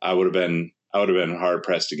 I would have been hard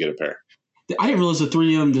pressed to get a pair. I didn't realize the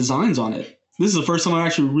 3M designs on it. This is the first time I'm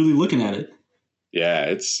actually really looking at it. Yeah,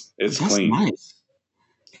 it's That's clean. Nice.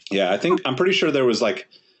 Yeah, I'm pretty sure there was like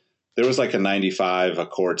a 95, a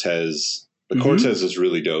Cortez. The Cortez is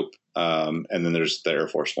really dope. And then there's the Air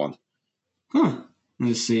Force One. Huh.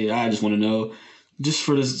 Let's see. I just want to know, just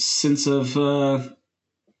for the sense of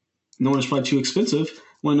knowing it's probably too expensive, I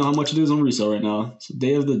want to know how much it is on resale right now. So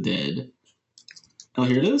Day of the Dead. Oh,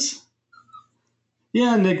 here it is.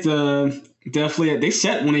 Yeah, Nick, definitely. They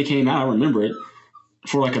set when they came out. I remember it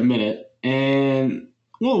for like a minute. And,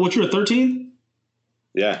 well, what, you're at 13?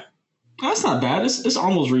 Yeah. That's not bad. It's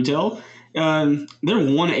almost retail. They're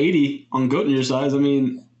 180 on Goat Near size. I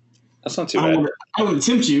mean, that's not too bad. I wouldn't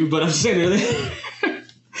tempt you, but I'm saying that.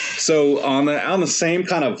 So on the same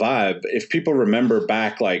kind of vibe, if people remember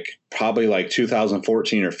back, like probably like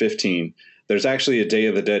 2014 or 15, there's actually a Day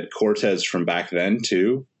of the Dead Cortez from back then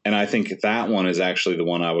too. And I think that one is actually the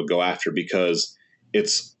one I would go after because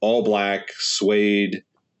it's all black, suede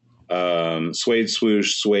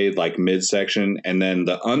swoosh, suede like midsection. And then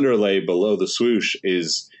the underlay below the swoosh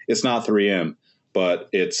it's not 3M, but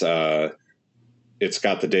it's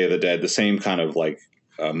got the Day of the Dead, the same kind of like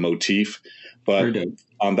motif. But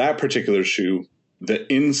on that particular shoe,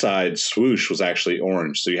 the inside swoosh was actually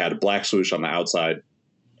orange. So you had a black swoosh on the outside,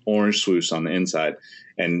 orange swoosh on the inside.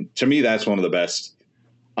 And to me, that's one of the best.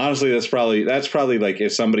 Honestly, that's probably like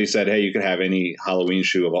if somebody said, hey, you could have any Halloween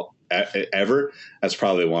shoe ever, that's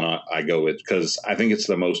probably the one I go with because I think it's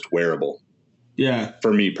the most wearable. Yeah.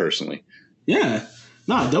 For me personally. Yeah.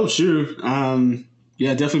 No, dope shoe.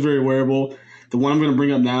 Yeah, definitely very wearable. The one I'm going to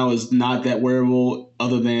bring up now is not that wearable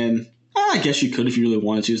other than, I guess you could if you really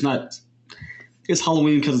wanted to. It's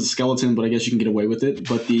Halloween because of the skeleton, but I guess you can get away with it.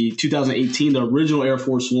 But the 2018, the original Air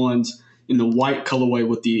Force Ones in the white colorway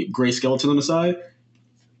with the gray skeleton on the side,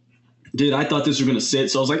 dude, I thought this was going to sit.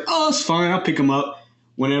 So I was like, oh, it's fine. I'll pick them up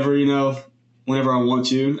whenever I want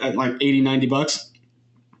to at like $80, $90.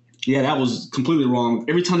 Yeah, that was completely wrong.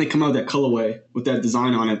 Every time they come out of that colorway with that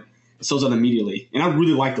design on it, it sells out immediately. And I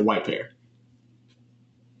really like the white pair.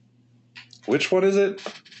 Which one is it?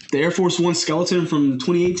 The Air Force One skeleton from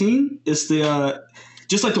 2018. It's the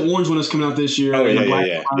just like the orange one that's coming out this year. Oh, and yeah, the black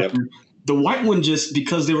yeah. Yep. The white one just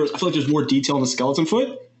because I feel like there's more detail on the skeleton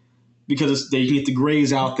foot because you can get the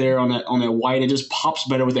grays out there on that white. It just pops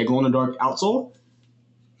better with that glow in the dark outsole.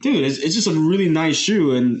 Dude, it's just a really nice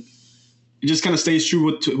shoe, and it just kind of stays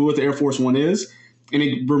true to what the Air Force One is. And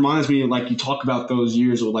it reminds me, like you talk about those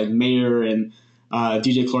years with like Mayer and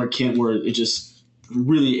DJ Clark Kent, where it just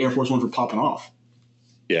really Air Force Ones were popping off.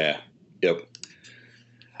 Yeah. Yep.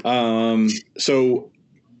 So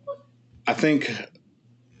I think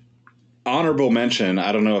honorable mention,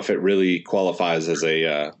 I don't know if it really qualifies as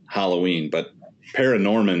a Halloween, but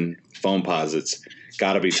Paranorman foam posits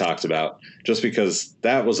got to be talked about just because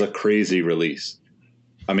that was a crazy release.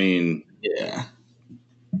 I mean, yeah.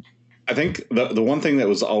 I think the one thing that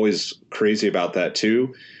was always crazy about that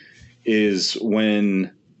too is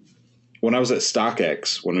when I was at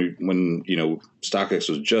StockX, when StockX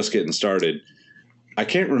was just getting started, I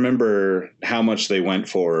can't remember how much they went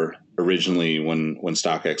for originally when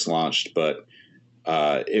StockX launched, but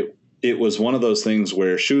it was one of those things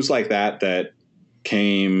where shoes like that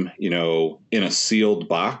came, in a sealed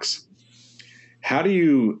box. How do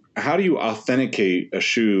you authenticate a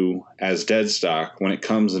shoe as dead stock when it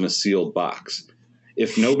comes in a sealed box?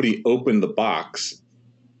 If nobody opened the box,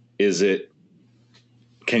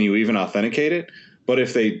 can you even authenticate it? But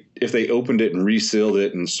if they opened it and resealed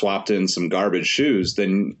it and swapped in some garbage shoes,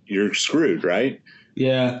 then you're screwed, right?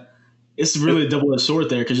 Yeah. It's really a double-edged sword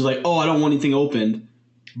there because you're like, oh, I don't want anything opened.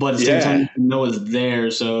 But at the same time, you know it's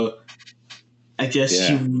there. So I guess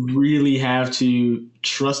you really have to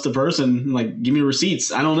trust the person. Like, give me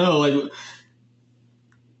receipts. I don't know. Like,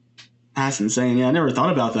 that's insane. Yeah, I never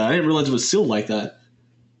thought about that. I didn't realize it was sealed like that.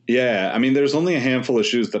 Yeah, I mean, there's only a handful of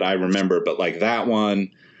shoes that I remember, but like that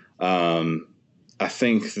one, I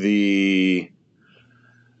think the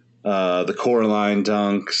Coraline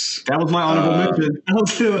Dunks. That was my honorable mention.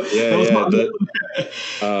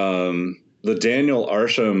 The Daniel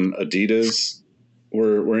Arsham Adidas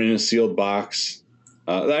were in a sealed box.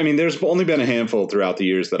 I mean, there's only been a handful throughout the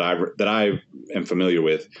years that I am familiar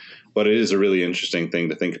with, but it is a really interesting thing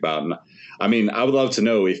to think about. And I mean, I would love to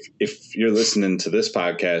know if you're listening to this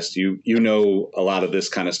podcast, you know a lot of this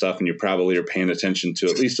kind of stuff, and you probably are paying attention to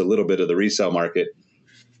at least a little bit of the resale market.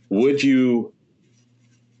 Would you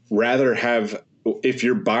rather have, if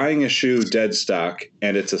you're buying a shoe dead stock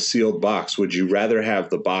and it's a sealed box, would you rather have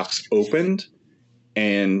the box opened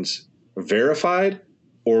and verified,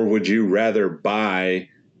 or would you rather buy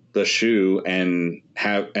the shoe and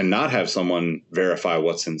not have someone verify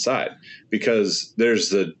what's inside? Because there's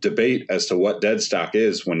the debate as to what dead stock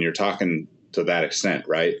is when you're talking to that extent,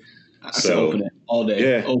 right? I can open it all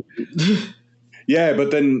day. Yeah. Yeah,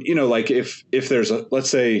 but then, like if there's let's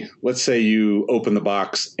say you open the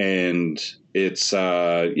box and it's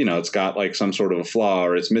it's got like some sort of a flaw,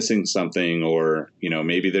 or it's missing something, or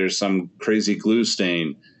maybe there's some crazy glue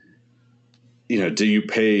stain. Do you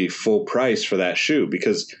pay full price for that shoe?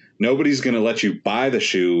 Because nobody's going to let you buy the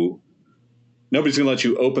shoe. Nobody's going to let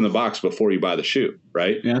you open the box before you buy the shoe,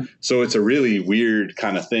 right? Yeah. So it's a really weird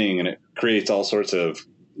kind of thing, and it creates all sorts of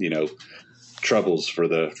troubles for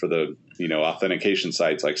the authentication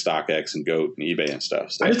sites like StockX and GOAT and eBay and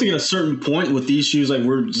stuff. So I just think at a certain point with these shoes, like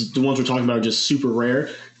the ones we're talking about are just super rare.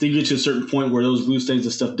 They get to a certain point where those glue stains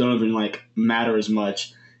and stuff don't even like matter as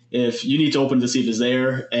much. If you need to open to see if it's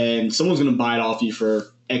there, and someone's going to buy it off you for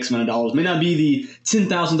X amount of dollars, it may not be the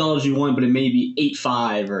 $10,000 you want, but it may be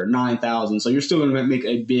 $8,500 or $9,000. So you're still going to make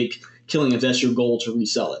a big killing if that's your goal to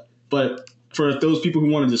resell it. But for those people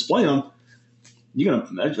who want to display them, you're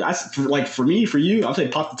gonna for me, for you, I'll say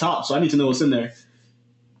pop the top. So I need to know what's in there.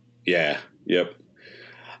 Yeah. Yep.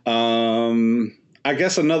 I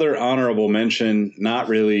guess another honorable mention, not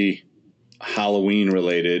really Halloween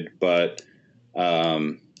related, but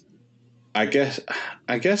I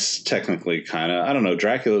guess technically kind of. I don't know.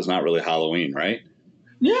 Dracula's not really Halloween, right?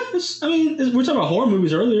 Yeah, we're talking about horror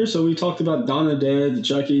movies earlier, so we talked about Dawn of the Dead, the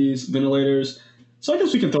Chuckies, Ventilators. So I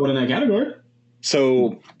guess we can throw it in that category.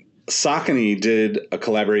 So Saucony did a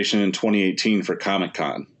collaboration in 2018 for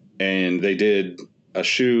Comic-Con, and they did a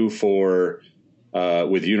shoe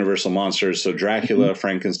with Universal Monsters, so Dracula,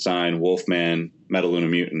 Frankenstein, Wolfman, Metaluna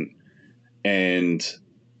Mutant, and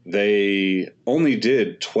they only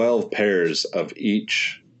did 12 pairs of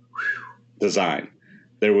each design.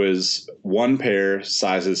 There was one pair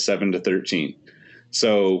sizes 7 to 13.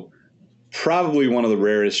 So probably one of the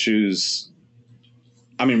rarest shoes.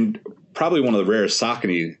 Probably one of the rarest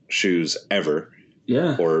Saucony shoes ever.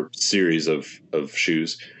 Yeah. Or series of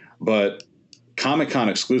shoes. But Comic-Con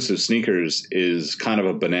exclusive sneakers is kind of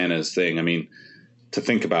a bananas thing. To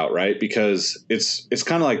think about, right? Because it's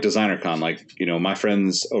kind of like DesignerCon. Like, my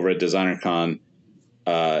friends over at DesignerCon,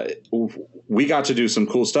 we got to do some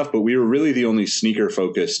cool stuff, but we were really the only sneaker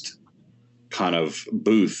focused kind of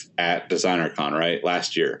booth at DesignerCon, right?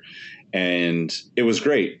 Last year. And it was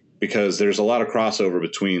great because there's a lot of crossover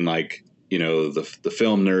between the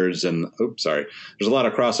film nerds and there's a lot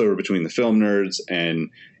of crossover between the film nerds and,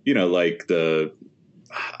 even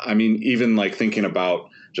like thinking about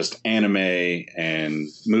just anime and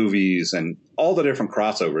movies and all the different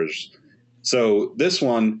crossovers. So this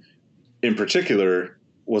one in particular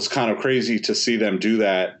was kind of crazy to see them do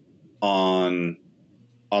that on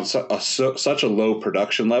such a low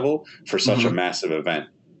production level for such a massive event.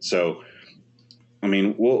 So, I'm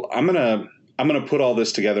gonna put all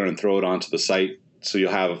this together and throw it onto the site, so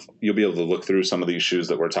you'll be able to look through some of these shoes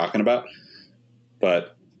that we're talking about.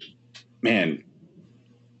 But man,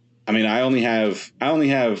 I only have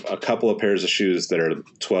a couple of pairs of shoes that are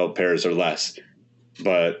 12 pairs or less,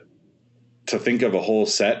 but to think of a whole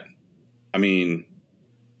set, imagine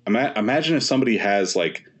if somebody has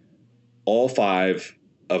like all 5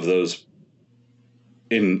 of those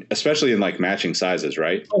especially in like matching sizes,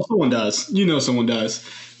 right? Oh, someone does. Someone does.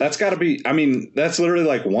 That's got to be, that's literally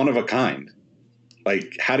like one of a kind.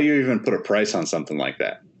 Like, how do you even put a price on something like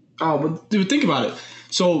that? Oh, but dude, think about it.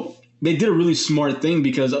 So they did a really smart thing,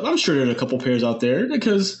 because I'm sure there's a couple pairs out there,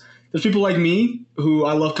 because there's people like me who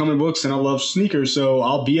I love comic books and I love sneakers. So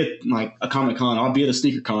I'll be at like a Comic-Con, I'll be at a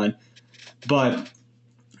sneaker con, but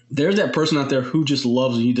there's that person out there who just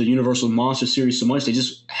loves the Universal Monster series so much they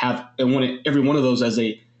just have every one of those as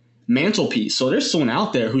a mantelpiece. So there's someone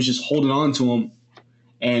out there who's just holding on to them,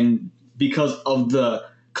 and because of the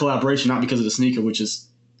collaboration, not because of the sneaker, which is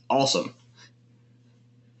awesome.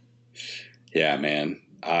 Yeah, man.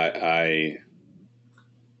 I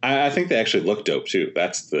think they actually look dope too.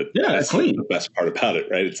 That's clean. The best part about it,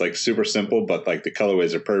 right? It's like super simple, but like the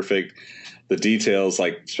colorways are perfect. The details,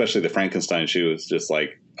 like especially the Frankenstein shoe, is just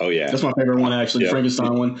like, oh yeah, that's my favorite one actually. Yep.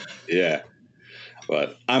 Frankenstein one. Yeah.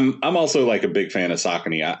 But I'm also like a big fan of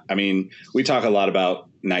Saucony. I mean, we talk a lot about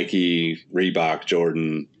Nike, Reebok,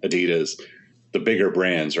 Jordan, Adidas, the bigger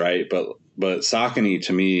brands, right? But Saucony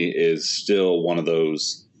to me is still one of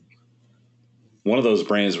those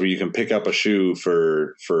brands where you can pick up a shoe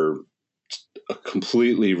for a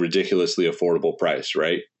completely ridiculously affordable price,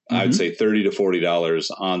 right? Mm-hmm. I'd say $30 to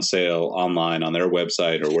 $40 on sale online on their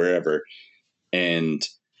website or wherever. And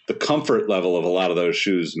the comfort level of a lot of those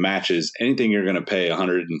shoes matches anything you're going to pay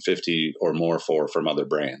 $150 or more from other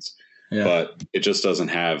brands. Yeah. But it just doesn't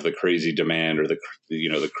have the crazy demand or the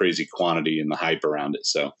crazy quantity and the hype around it.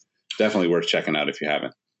 So definitely worth checking out if you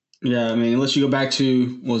haven't. Yeah, I mean, unless you go back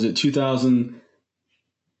to, what was it,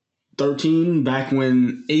 2013, back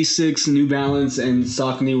when Asics, New Balance, and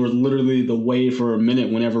Saucony were literally the wave for a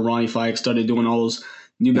minute whenever Ronnie Fike started doing all those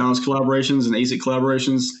New Balance collaborations and Asics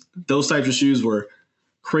collaborations. Those types of shoes were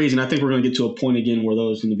crazy, and I think we're going to get to a point again where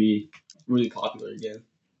those are going to be really popular again.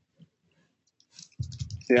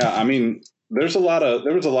 Yeah, I mean, there was a lot of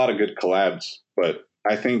good collabs, but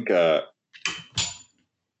I think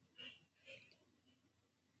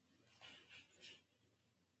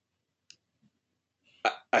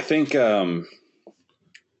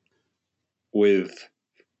with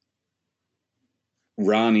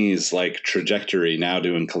Ronnie's like trajectory now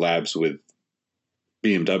doing collabs with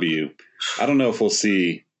BMW, I don't know if we'll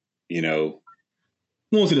see, we won't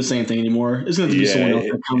see the same thing anymore. It's going to be someone else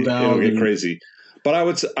that comes out. It'll get crazy. But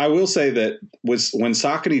I will say that when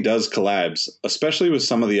Saucony does collabs, especially with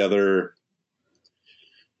some of the other,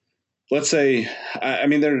 let's say, I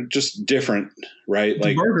mean, they're just different, right?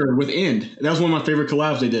 Like Burger with End. That was one of my favorite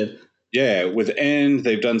collabs they did. Yeah, with End,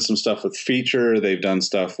 they've done some stuff with Feature. They've done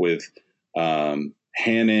stuff with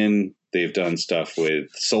Hanon. They've done stuff with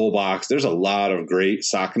Soulbox. There's a lot of great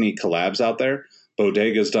Saucony collabs out there.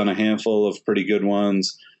 Bodega's done a handful of pretty good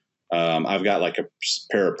ones. I've got like a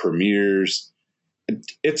pair of Premiers.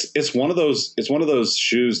 It's one of those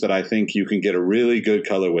shoes that I think you can get a really good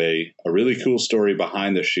colorway, a really cool story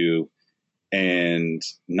behind the shoe, and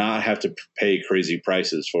not have to pay crazy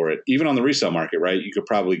prices for it. Even on the resale market, right? You could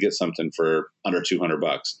probably get something for under $200.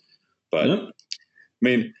 But I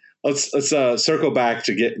mean, let's circle back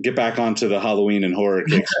to get back onto the Halloween and horror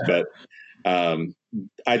kicks. But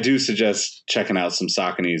I do suggest checking out some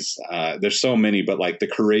Sauconys. There's so many, but like the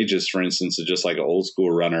Courageous, for instance, is just like an old school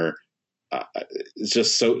runner. It's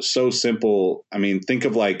just so simple. I mean, think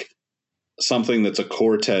of like something that's a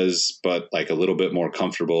Cortez, but like a little bit more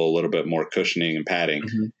comfortable, a little bit more cushioning and padding,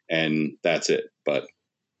 and that's it. But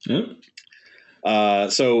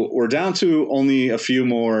so we're down to only a few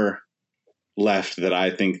more left that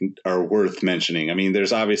I think are worth mentioning. I mean,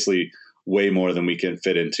 there's obviously way more than we can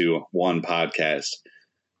fit into one podcast,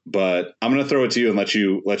 but I'm going to throw it to you and let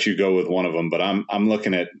you go with one of them. But I'm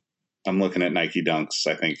looking at Nike Dunks,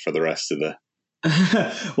 I think, for the rest of the.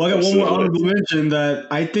 Well, I got one more honorable mention that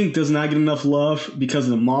I think does not get enough love because of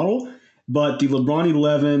the model, but the LeBron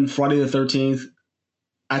 11 Friday the 13th,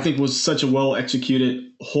 I think was such a well executed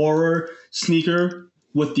horror sneaker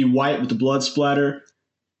with the white with the blood splatter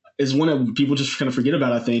is one that people just kind of forget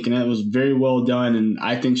about, I think, and that was very well done, and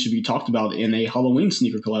I think should be talked about in a Halloween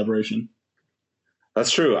sneaker collaboration. That's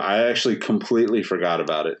true. I actually completely forgot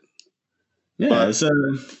about it. Yeah, because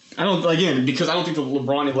I don't think the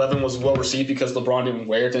LeBron 11 was well received because LeBron didn't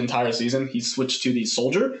wear it the entire season. He switched to the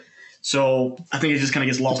Soldier. So I think it just kind of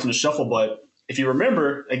gets lost in the shuffle. But if you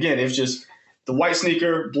remember, again, it was just the white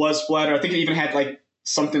sneaker, blood splatter. I think it even had like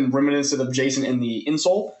something reminiscent of Jason in the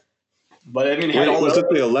insole. But I mean, it had was it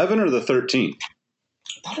the 11 or the 13? I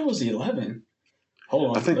thought it was the 11.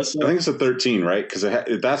 Hold on. I think it's the 13, right? Because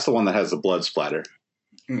that's the one that has the blood splatter.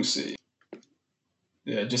 Let me see.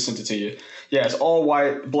 Yeah, just sent it to you. Yeah, it's all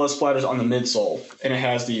white, blood splatters on the midsole, and it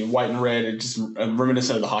has the white and red. It's just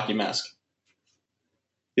reminiscent of the hockey mask.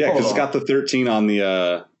 Yeah, because it's got the 13 on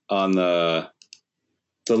the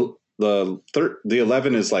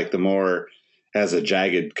 11 is like the more has a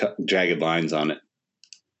jagged lines on it.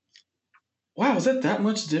 Wow, is that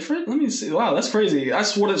much different? Let me see. Wow, that's crazy. I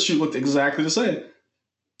swore that shoe looked exactly the same.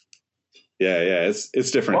 Yeah, it's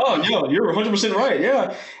different. Oh, no, you're 100% right.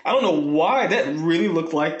 Yeah, I don't know why that really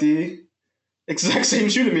looked like the exact same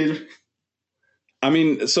shoe to me. I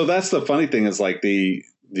mean, so that's the funny thing is like the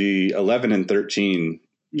 11 and 13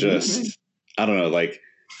 just I don't know. Like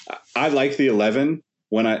I like the 11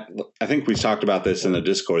 when I think we talked about this in the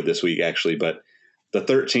Discord this week actually, but the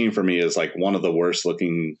 13 for me is like one of the worst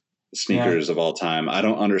looking sneakers of all time. I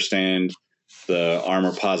don't understand the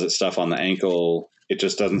armor posit stuff on the ankle. It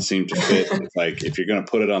just doesn't seem to fit. It's like if you're going to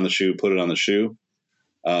put it on the shoe, put it on the shoe.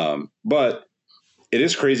 But it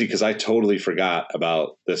is crazy because I totally forgot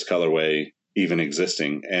about this colorway even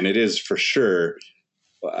existing. And it is for sure,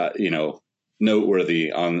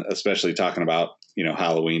 noteworthy on, especially talking about,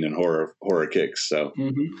 Halloween and horror kicks. So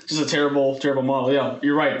Just a terrible, terrible model. Yeah,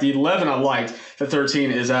 you're right. The 11 I liked. The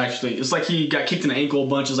 13 is actually, it's like he got kicked in the ankle a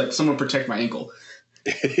bunch. It's like, someone protect my ankle.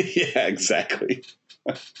 yeah, exactly.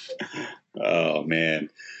 Oh man.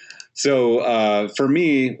 So for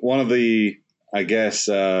me, one of the, I guess,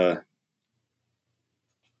 I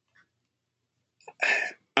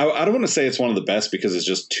don't want to say it's one of the best because it's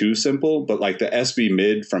just too simple, but like the SB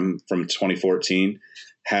mid from 2014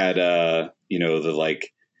 had, the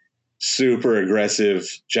like super aggressive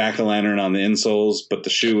jack-o'-lantern on the insoles, but the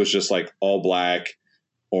shoe was just like all black,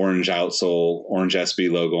 orange outsole, orange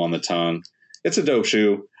SB logo on the tongue. It's a dope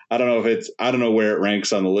shoe. I don't know where it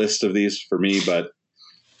ranks on the list of these for me, but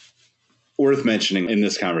worth mentioning in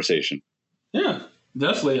this conversation. Yeah,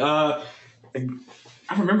 definitely. I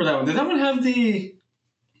remember that one. Did that one have the...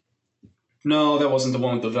 No, that wasn't the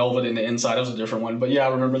one with the velvet in the inside. That was a different one. But yeah, I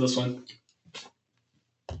remember this one.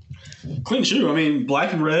 Clean shoe. I mean,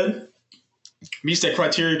 black and red meets that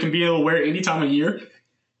criteria. Can be able to wear it any time of year.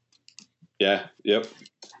 Yeah. Yep.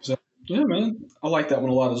 So yeah, man, I like that one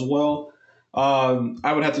a lot as well.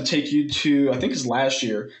 I would have to take you to, I think it's last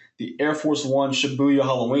year, the Air Force One Shibuya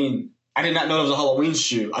Halloween. I did not know it was a Halloween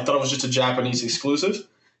shoe. I thought it was just a Japanese exclusive.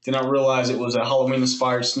 Did not realize it was a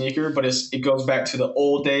Halloween-inspired sneaker, but it goes back to the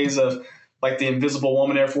old days of like the Invisible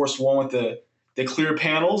Woman Air Force One with the clear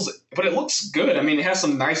panels. But it looks good. I mean, it has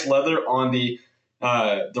some nice leather on the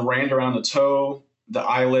rand around the toe, the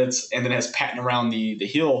eyelets, and then it has patent around the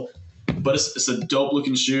heel. But it's a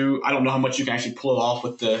dope-looking shoe. I don't know how much you can actually pull it off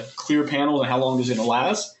with the clear panels and how long it's going to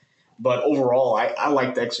last. But overall, I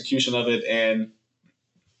like the execution of it, and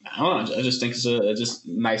I don't know. I just think it's a just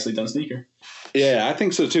nicely done sneaker. Yeah, I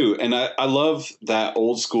think so too. And I love that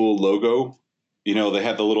old school logo. They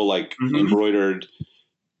had the little like embroidered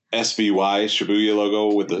SBY Shibuya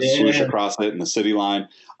logo with the swoosh across it and the city line.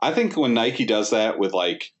 I think when Nike does that with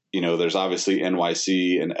like, there's obviously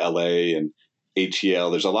NYC and LA and ATL.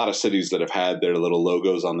 There's a lot of cities that have had their little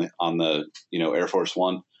logos on the Air Force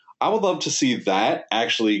One. I would love to see that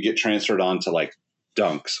actually get transferred onto like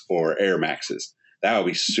Dunks or Air Maxes. That would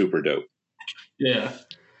be super dope. Yeah.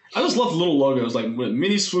 I just love little logos, like with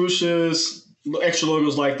mini swooshes, extra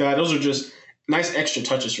logos like that. Those are just nice extra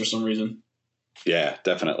touches for some reason. Yeah,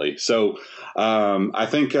 definitely. So I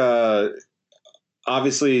think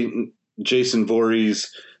obviously Jason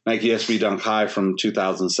Voorhees Nike SB Dunk High from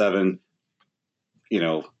 2007,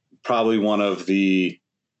 probably one of the,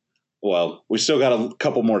 well, we still got a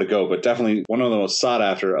couple more to go, but definitely one of the most sought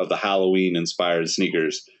after of the Halloween inspired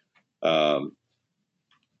sneakers.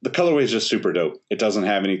 The colorway is just super dope. It doesn't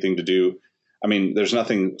have anything to do. I mean, there's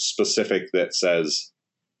nothing specific that says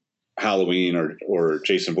Halloween or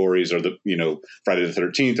Jason Voorhees or the, Friday the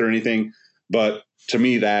 13th or anything. But to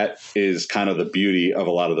me, that is kind of the beauty of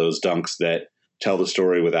a lot of those dunks that tell the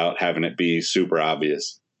story without having it be super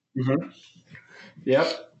obvious. Mm-hmm.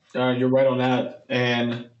 Yep. You're right on that.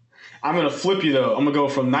 And I'm going to flip you, though. I'm going to go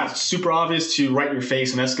from not super obvious to right in your face,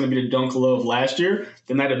 and that's going to be the Dunk Low of last year,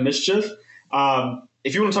 the Night of Mischief.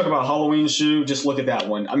 If you want to talk about a Halloween shoe, just look at that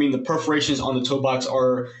one. I mean, the perforations on the toe box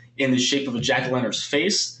are in the shape of a jack-o'-lantern's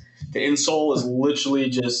face. The insole is literally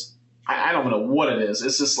just, I don't know what it is.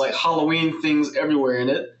 It's just like Halloween things everywhere in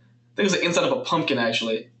it. I think it's the inside of a pumpkin,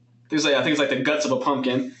 actually. I think it's like the guts of a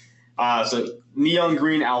pumpkin. So neon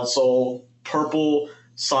green outsole, purple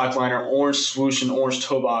sock liner, orange swoosh, and orange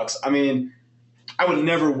toe box. I mean, I would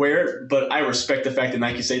never wear it, but I respect the fact that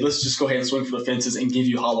Nike say, let's just go ahead and swing for the fences and give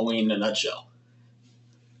you Halloween in a nutshell.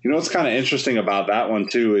 What's kind of interesting about that one,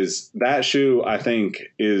 too, is that shoe, I think,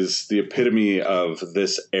 is the epitome of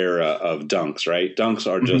this era of dunks, right? Dunks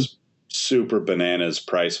are just super bananas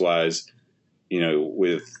price-wise,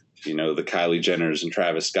 with, the Kylie Jenners and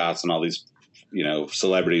Travis Scotts and all these,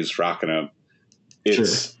 celebrities rocking them.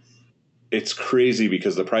 It's crazy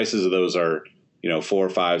because the prices of those are,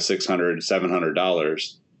 $400, $500, $600,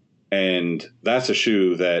 $700. And that's a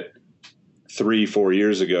shoe that 3-4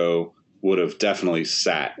 years ago would have definitely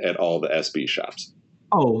sat at all the SB shops.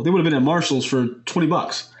 Oh, they would have been at Marshall's for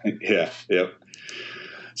 $20. Yeah. Yep.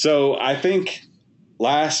 So I think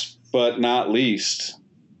last but not least,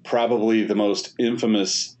 probably the most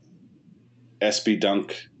infamous SB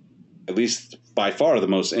Dunk, at least by far the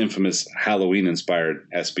most infamous Halloween inspired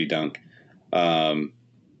SB Dunk. The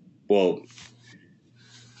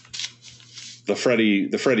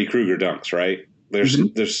Freddy Krueger dunks, right? There's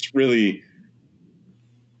really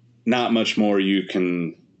not much more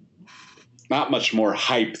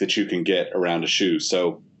hype that you can get around a shoe.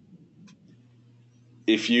 So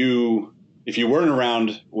if you if you weren't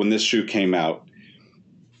around when this shoe came out,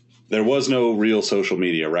 there was no real social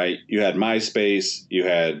media, right? You had MySpace, you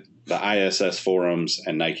had the ISS forums,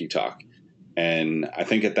 and Nike Talk. And I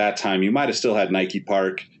think at that time you might have still had Nike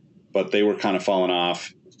Park, but they were kind of falling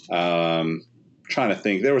off. Trying to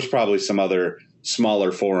think, there was probably some other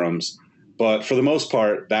smaller forums, but for the most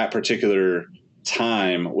part, that particular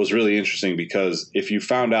time was really interesting because if you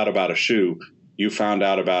found out about a shoe, you found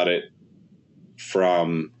out about it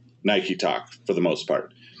from Nike Talk for the most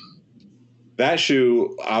part. That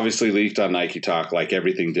shoe obviously leaked on Nike Talk like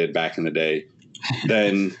everything did back in the day.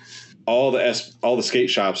 Then all the skate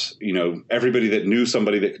shops, you know, everybody that knew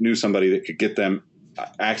somebody that could get them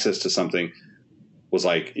access to something was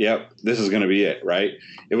like, yep, this is going to be it, right?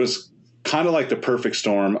 It was kind of like the perfect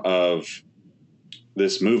storm of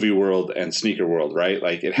this movie world and sneaker world, right?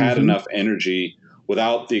 Like it had enough energy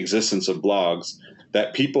without the existence of blogs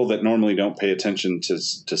that people that normally don't pay attention to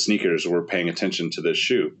sneakers were paying attention to this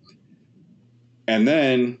shoe. And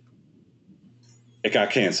then it got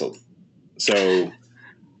canceled. So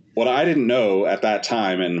what I didn't know at that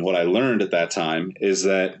time and what I learned at that time is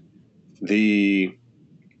that the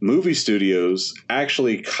movie studios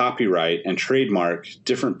actually copyright and trademark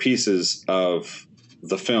different pieces of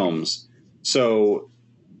the films. So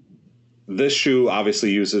this shoe obviously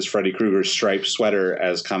uses Freddy Krueger's striped sweater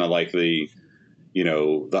as kind of like the, you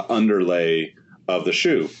know, the underlay of the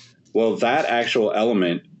shoe. Well, that actual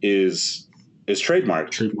element is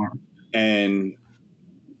trademarked. And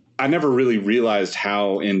I never really realized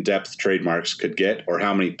how in-depth trademarks could get or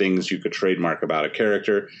how many things you could trademark about a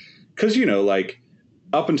character. Because, you know, like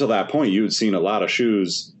up until that point, you had seen a lot of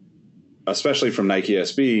shoes, especially from Nike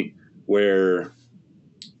SB, where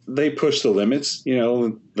they push the limits. You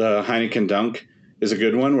know, the Heineken Dunk is a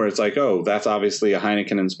good one where it's like, oh, that's obviously a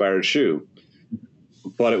Heineken-inspired shoe.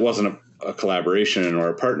 But it wasn't a collaboration or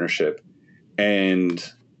a partnership. And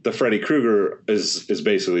the Freddy Krueger is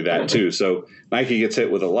basically that too. So Nike gets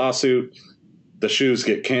hit with a lawsuit. The shoes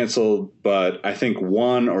get canceled, but I think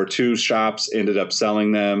 1 or 2 shops ended up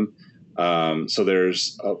selling them. So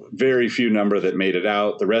there's a very few number that made it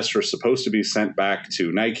out. The rest were supposed to be sent back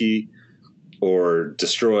to Nike or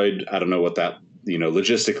destroyed. I don't know what that, you know,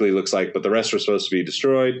 logistically looks like, but the rest were supposed to be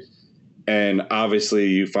destroyed. And obviously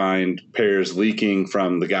you find pairs leaking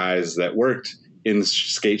from the guys that worked in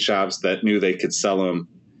skate shops that knew they could sell them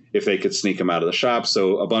if they could sneak them out of the shop.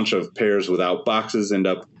 So a bunch of pairs without boxes end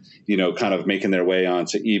up, you know, kind of making their way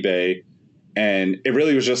onto eBay. And it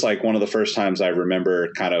really was just like one of the first times I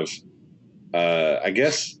remember kind of, I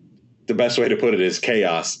guess the best way to put it is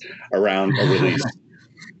chaos around a release.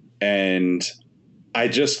 And I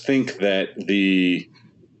just think that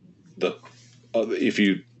if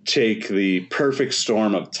you take the perfect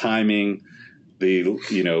storm of timing,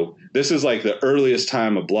 you know, this is like the earliest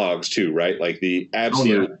time of blogs too, right? Like the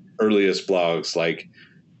absolute earliest blogs, like,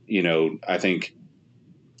 you know, I think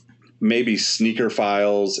maybe Sneaker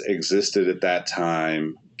Files existed at that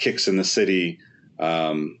time, Kicks in the City,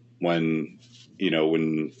 when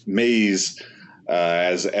Maze,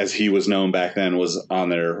 as he was known back then, was on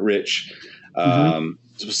there, Rich,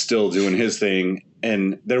 was still doing his thing.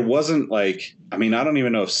 And there wasn't like, I mean, I don't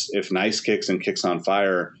even know if Nice Kicks and Kicks on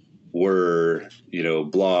Fire were, you know,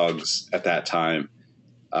 blogs at that time.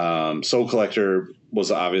 Soul Collector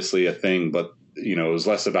was obviously a thing, but, you know, it was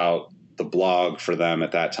less about the blog for them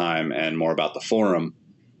at that time and more about the forum.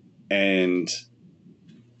 And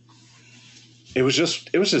it was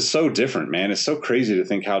just so different, man. It's so crazy to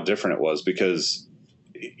think how different it was because,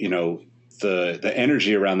 you know, the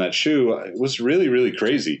energy around that shoe was really, really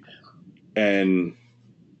crazy. And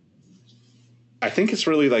I think it's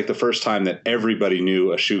really like the first time that everybody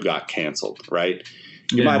knew a shoe got canceled, right?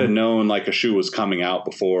 You might have known like a shoe was coming out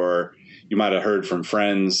before. You might have heard from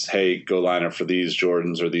friends, hey, go line up for these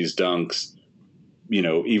Jordans or these Dunks. You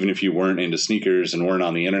know, even if you weren't into sneakers and weren't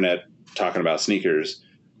on the internet talking about sneakers.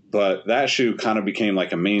 But that shoe kind of became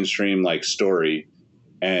like a mainstream like story.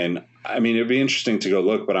 And I mean, it'd be interesting to go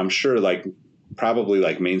look, but I'm sure like probably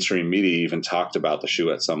like mainstream media even talked about the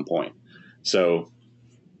shoe at some point. So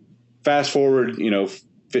fast forward, you know,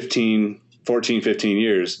 14, 15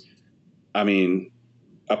 years. I mean,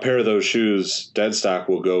 a pair of those shoes, dead stock,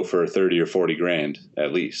 will go for 30 or 40 grand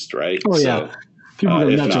at least, right? Oh, yeah. So, people go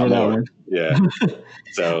nuts over that one. Yeah.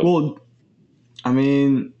 So, well, I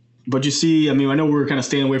mean, but you see, I mean, I know we're kind of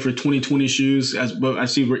staying away for 2020 shoes, but I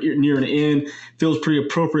see we're near an end. Feels pretty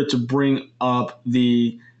appropriate to bring up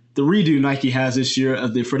the redo Nike has this year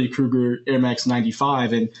of the Freddy Krueger Air Max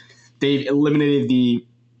 95, and they've eliminated the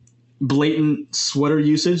blatant sweater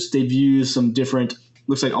usage. They've used some different,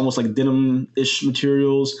 looks like almost like denim-ish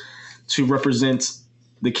materials to represent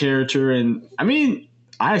the character, and I mean,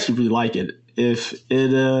 I actually really like it. If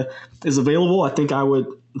it is available, I think I would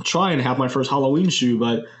try and have my first Halloween shoe,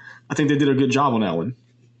 but I think they did a good job on that one.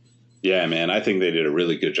 Yeah, man, I think they did a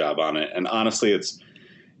really good job on it. And honestly,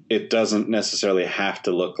 it doesn't necessarily have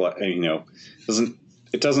to look like,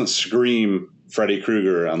 it doesn't scream Freddy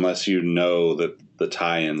Krueger unless you know that the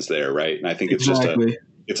tie-in's there, right? And I think it's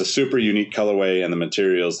it's a super unique colorway, and the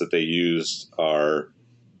materials that they used are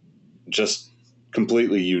just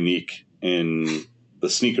completely unique in the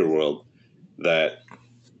sneaker world, that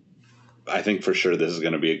I think for sure this is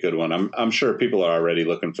going to be a good one. I'm sure people are already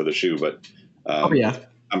looking for the shoe, but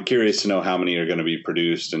I'm curious to know how many are going to be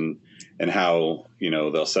produced and how,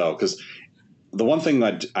 they'll sell. Because the one thing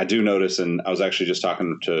that I do notice, and I was actually just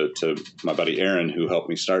talking to my buddy Aaron, who helped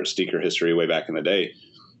me start Sneaker History way back in the day,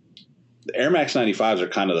 the Air Max 95s are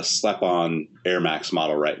kind of the slap-on Air Max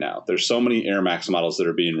model right now. There's so many Air Max models that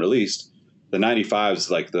are being released. The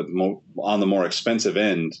 95s, like on the more expensive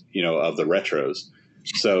end, of the retros.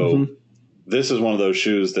 So this is one of those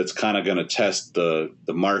shoes that's kind of going to test the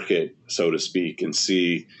market, so to speak, and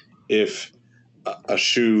see if a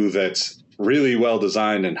shoe that's really well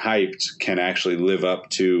designed and hyped can actually live up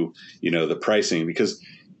to, the pricing. Because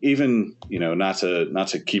even, not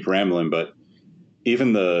to keep rambling, but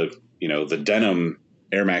even the denim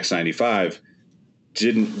Air Max 95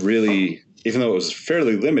 didn't really, even though it was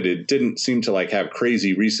fairly limited, didn't seem to have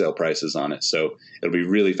crazy resale prices on it. So it'll be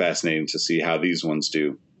really fascinating to see how these ones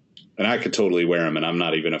do. And I could totally wear them, and I'm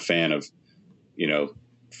not even a fan of,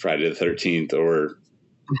 Friday the 13th or,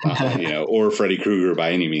 or Freddy Krueger by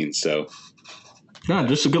any means. So, yeah,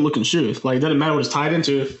 just a good looking shoe. It doesn't matter what it's tied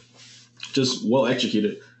into, just well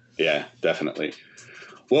executed. Yeah, definitely.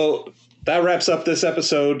 Well, that wraps up this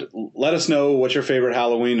episode. Let us know what your favorite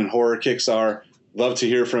Halloween and horror kicks are. Love to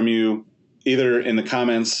hear from you, either in the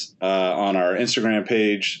comments on our Instagram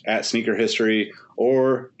page at Sneaker History,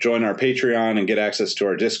 or join our Patreon and get access to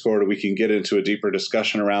our Discord. We can get into a deeper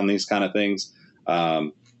discussion around these kind of things.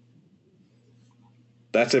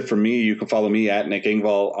 That's it for me. You can follow me at Nick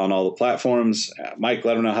Engvall on all the platforms. Mike,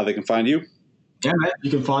 let them know how they can find you. Yeah, Matt,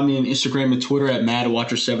 you can find me on Instagram and Twitter at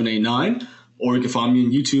MadWatcher789, or you can find me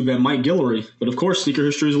on YouTube at Mike Guillory. But of course, Sneaker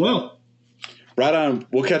History as well. Right on.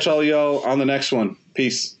 We'll catch all y'all on the next one.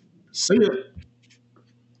 Peace. See ya.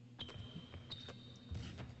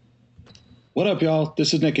 What up, y'all?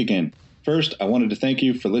 This is Nick again. First, I wanted to thank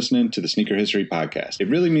you for listening to the Sneaker History Podcast. It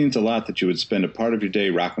really means a lot that you would spend a part of your day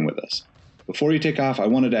rocking with us. Before you take off, I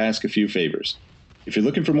wanted to ask a few favors. If you're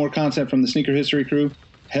looking for more content from the Sneaker History crew,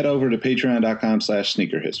 head over to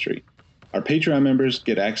patreon.com/sneakerhistory. Our Patreon members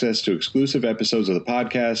get access to exclusive episodes of the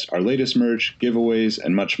podcast, our latest merch, giveaways,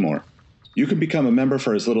 and much more. You can become a member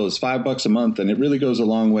for as little as $5 a month, and it really goes a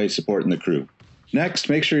long way supporting the crew. Next,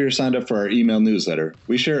 make sure you're signed up for our email newsletter.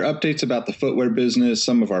 We share updates about the footwear business,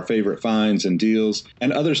 some of our favorite finds and deals,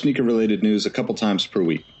 and other sneaker-related news a couple times per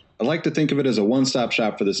week. I like to think of it as a one-stop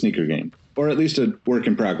shop for the sneaker game, or at least a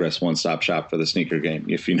work-in-progress one-stop shop for the sneaker game,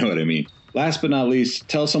 if you know what I mean. Last but not least,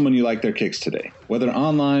 tell someone you like their kicks today. Whether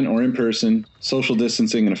online or in person, social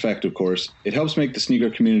distancing in effect, of course, it helps make the sneaker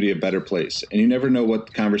community a better place, and you never know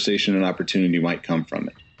what conversation and opportunity might come from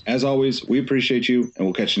it. As always, we appreciate you, and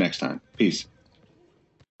we'll catch you next time. Peace.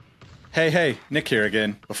 Hey, Nick here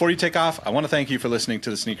again. Before you take off, I want to thank you for listening to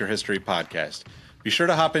the Sneaker History Podcast. Be sure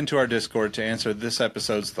to hop into our Discord to answer this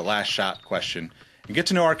episode's The Last Shot question and get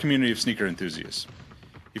to know our community of sneaker enthusiasts.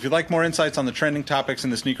 If you'd like more insights on the trending topics in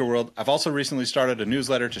the sneaker world, I've also recently started a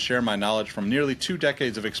newsletter to share my knowledge from nearly 2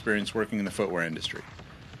 decades of experience working in the footwear industry.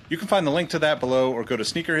 You can find the link to that below or go to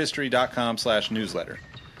sneakerhistory.com/newsletter.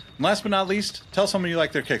 And last but not least, tell someone you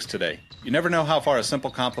like their kicks today. You never know how far a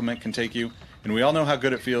simple compliment can take you, and we all know how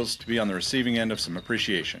good it feels to be on the receiving end of some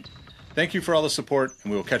appreciation. Thank you for all the support,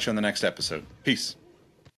 and we will catch you on the next episode. Peace.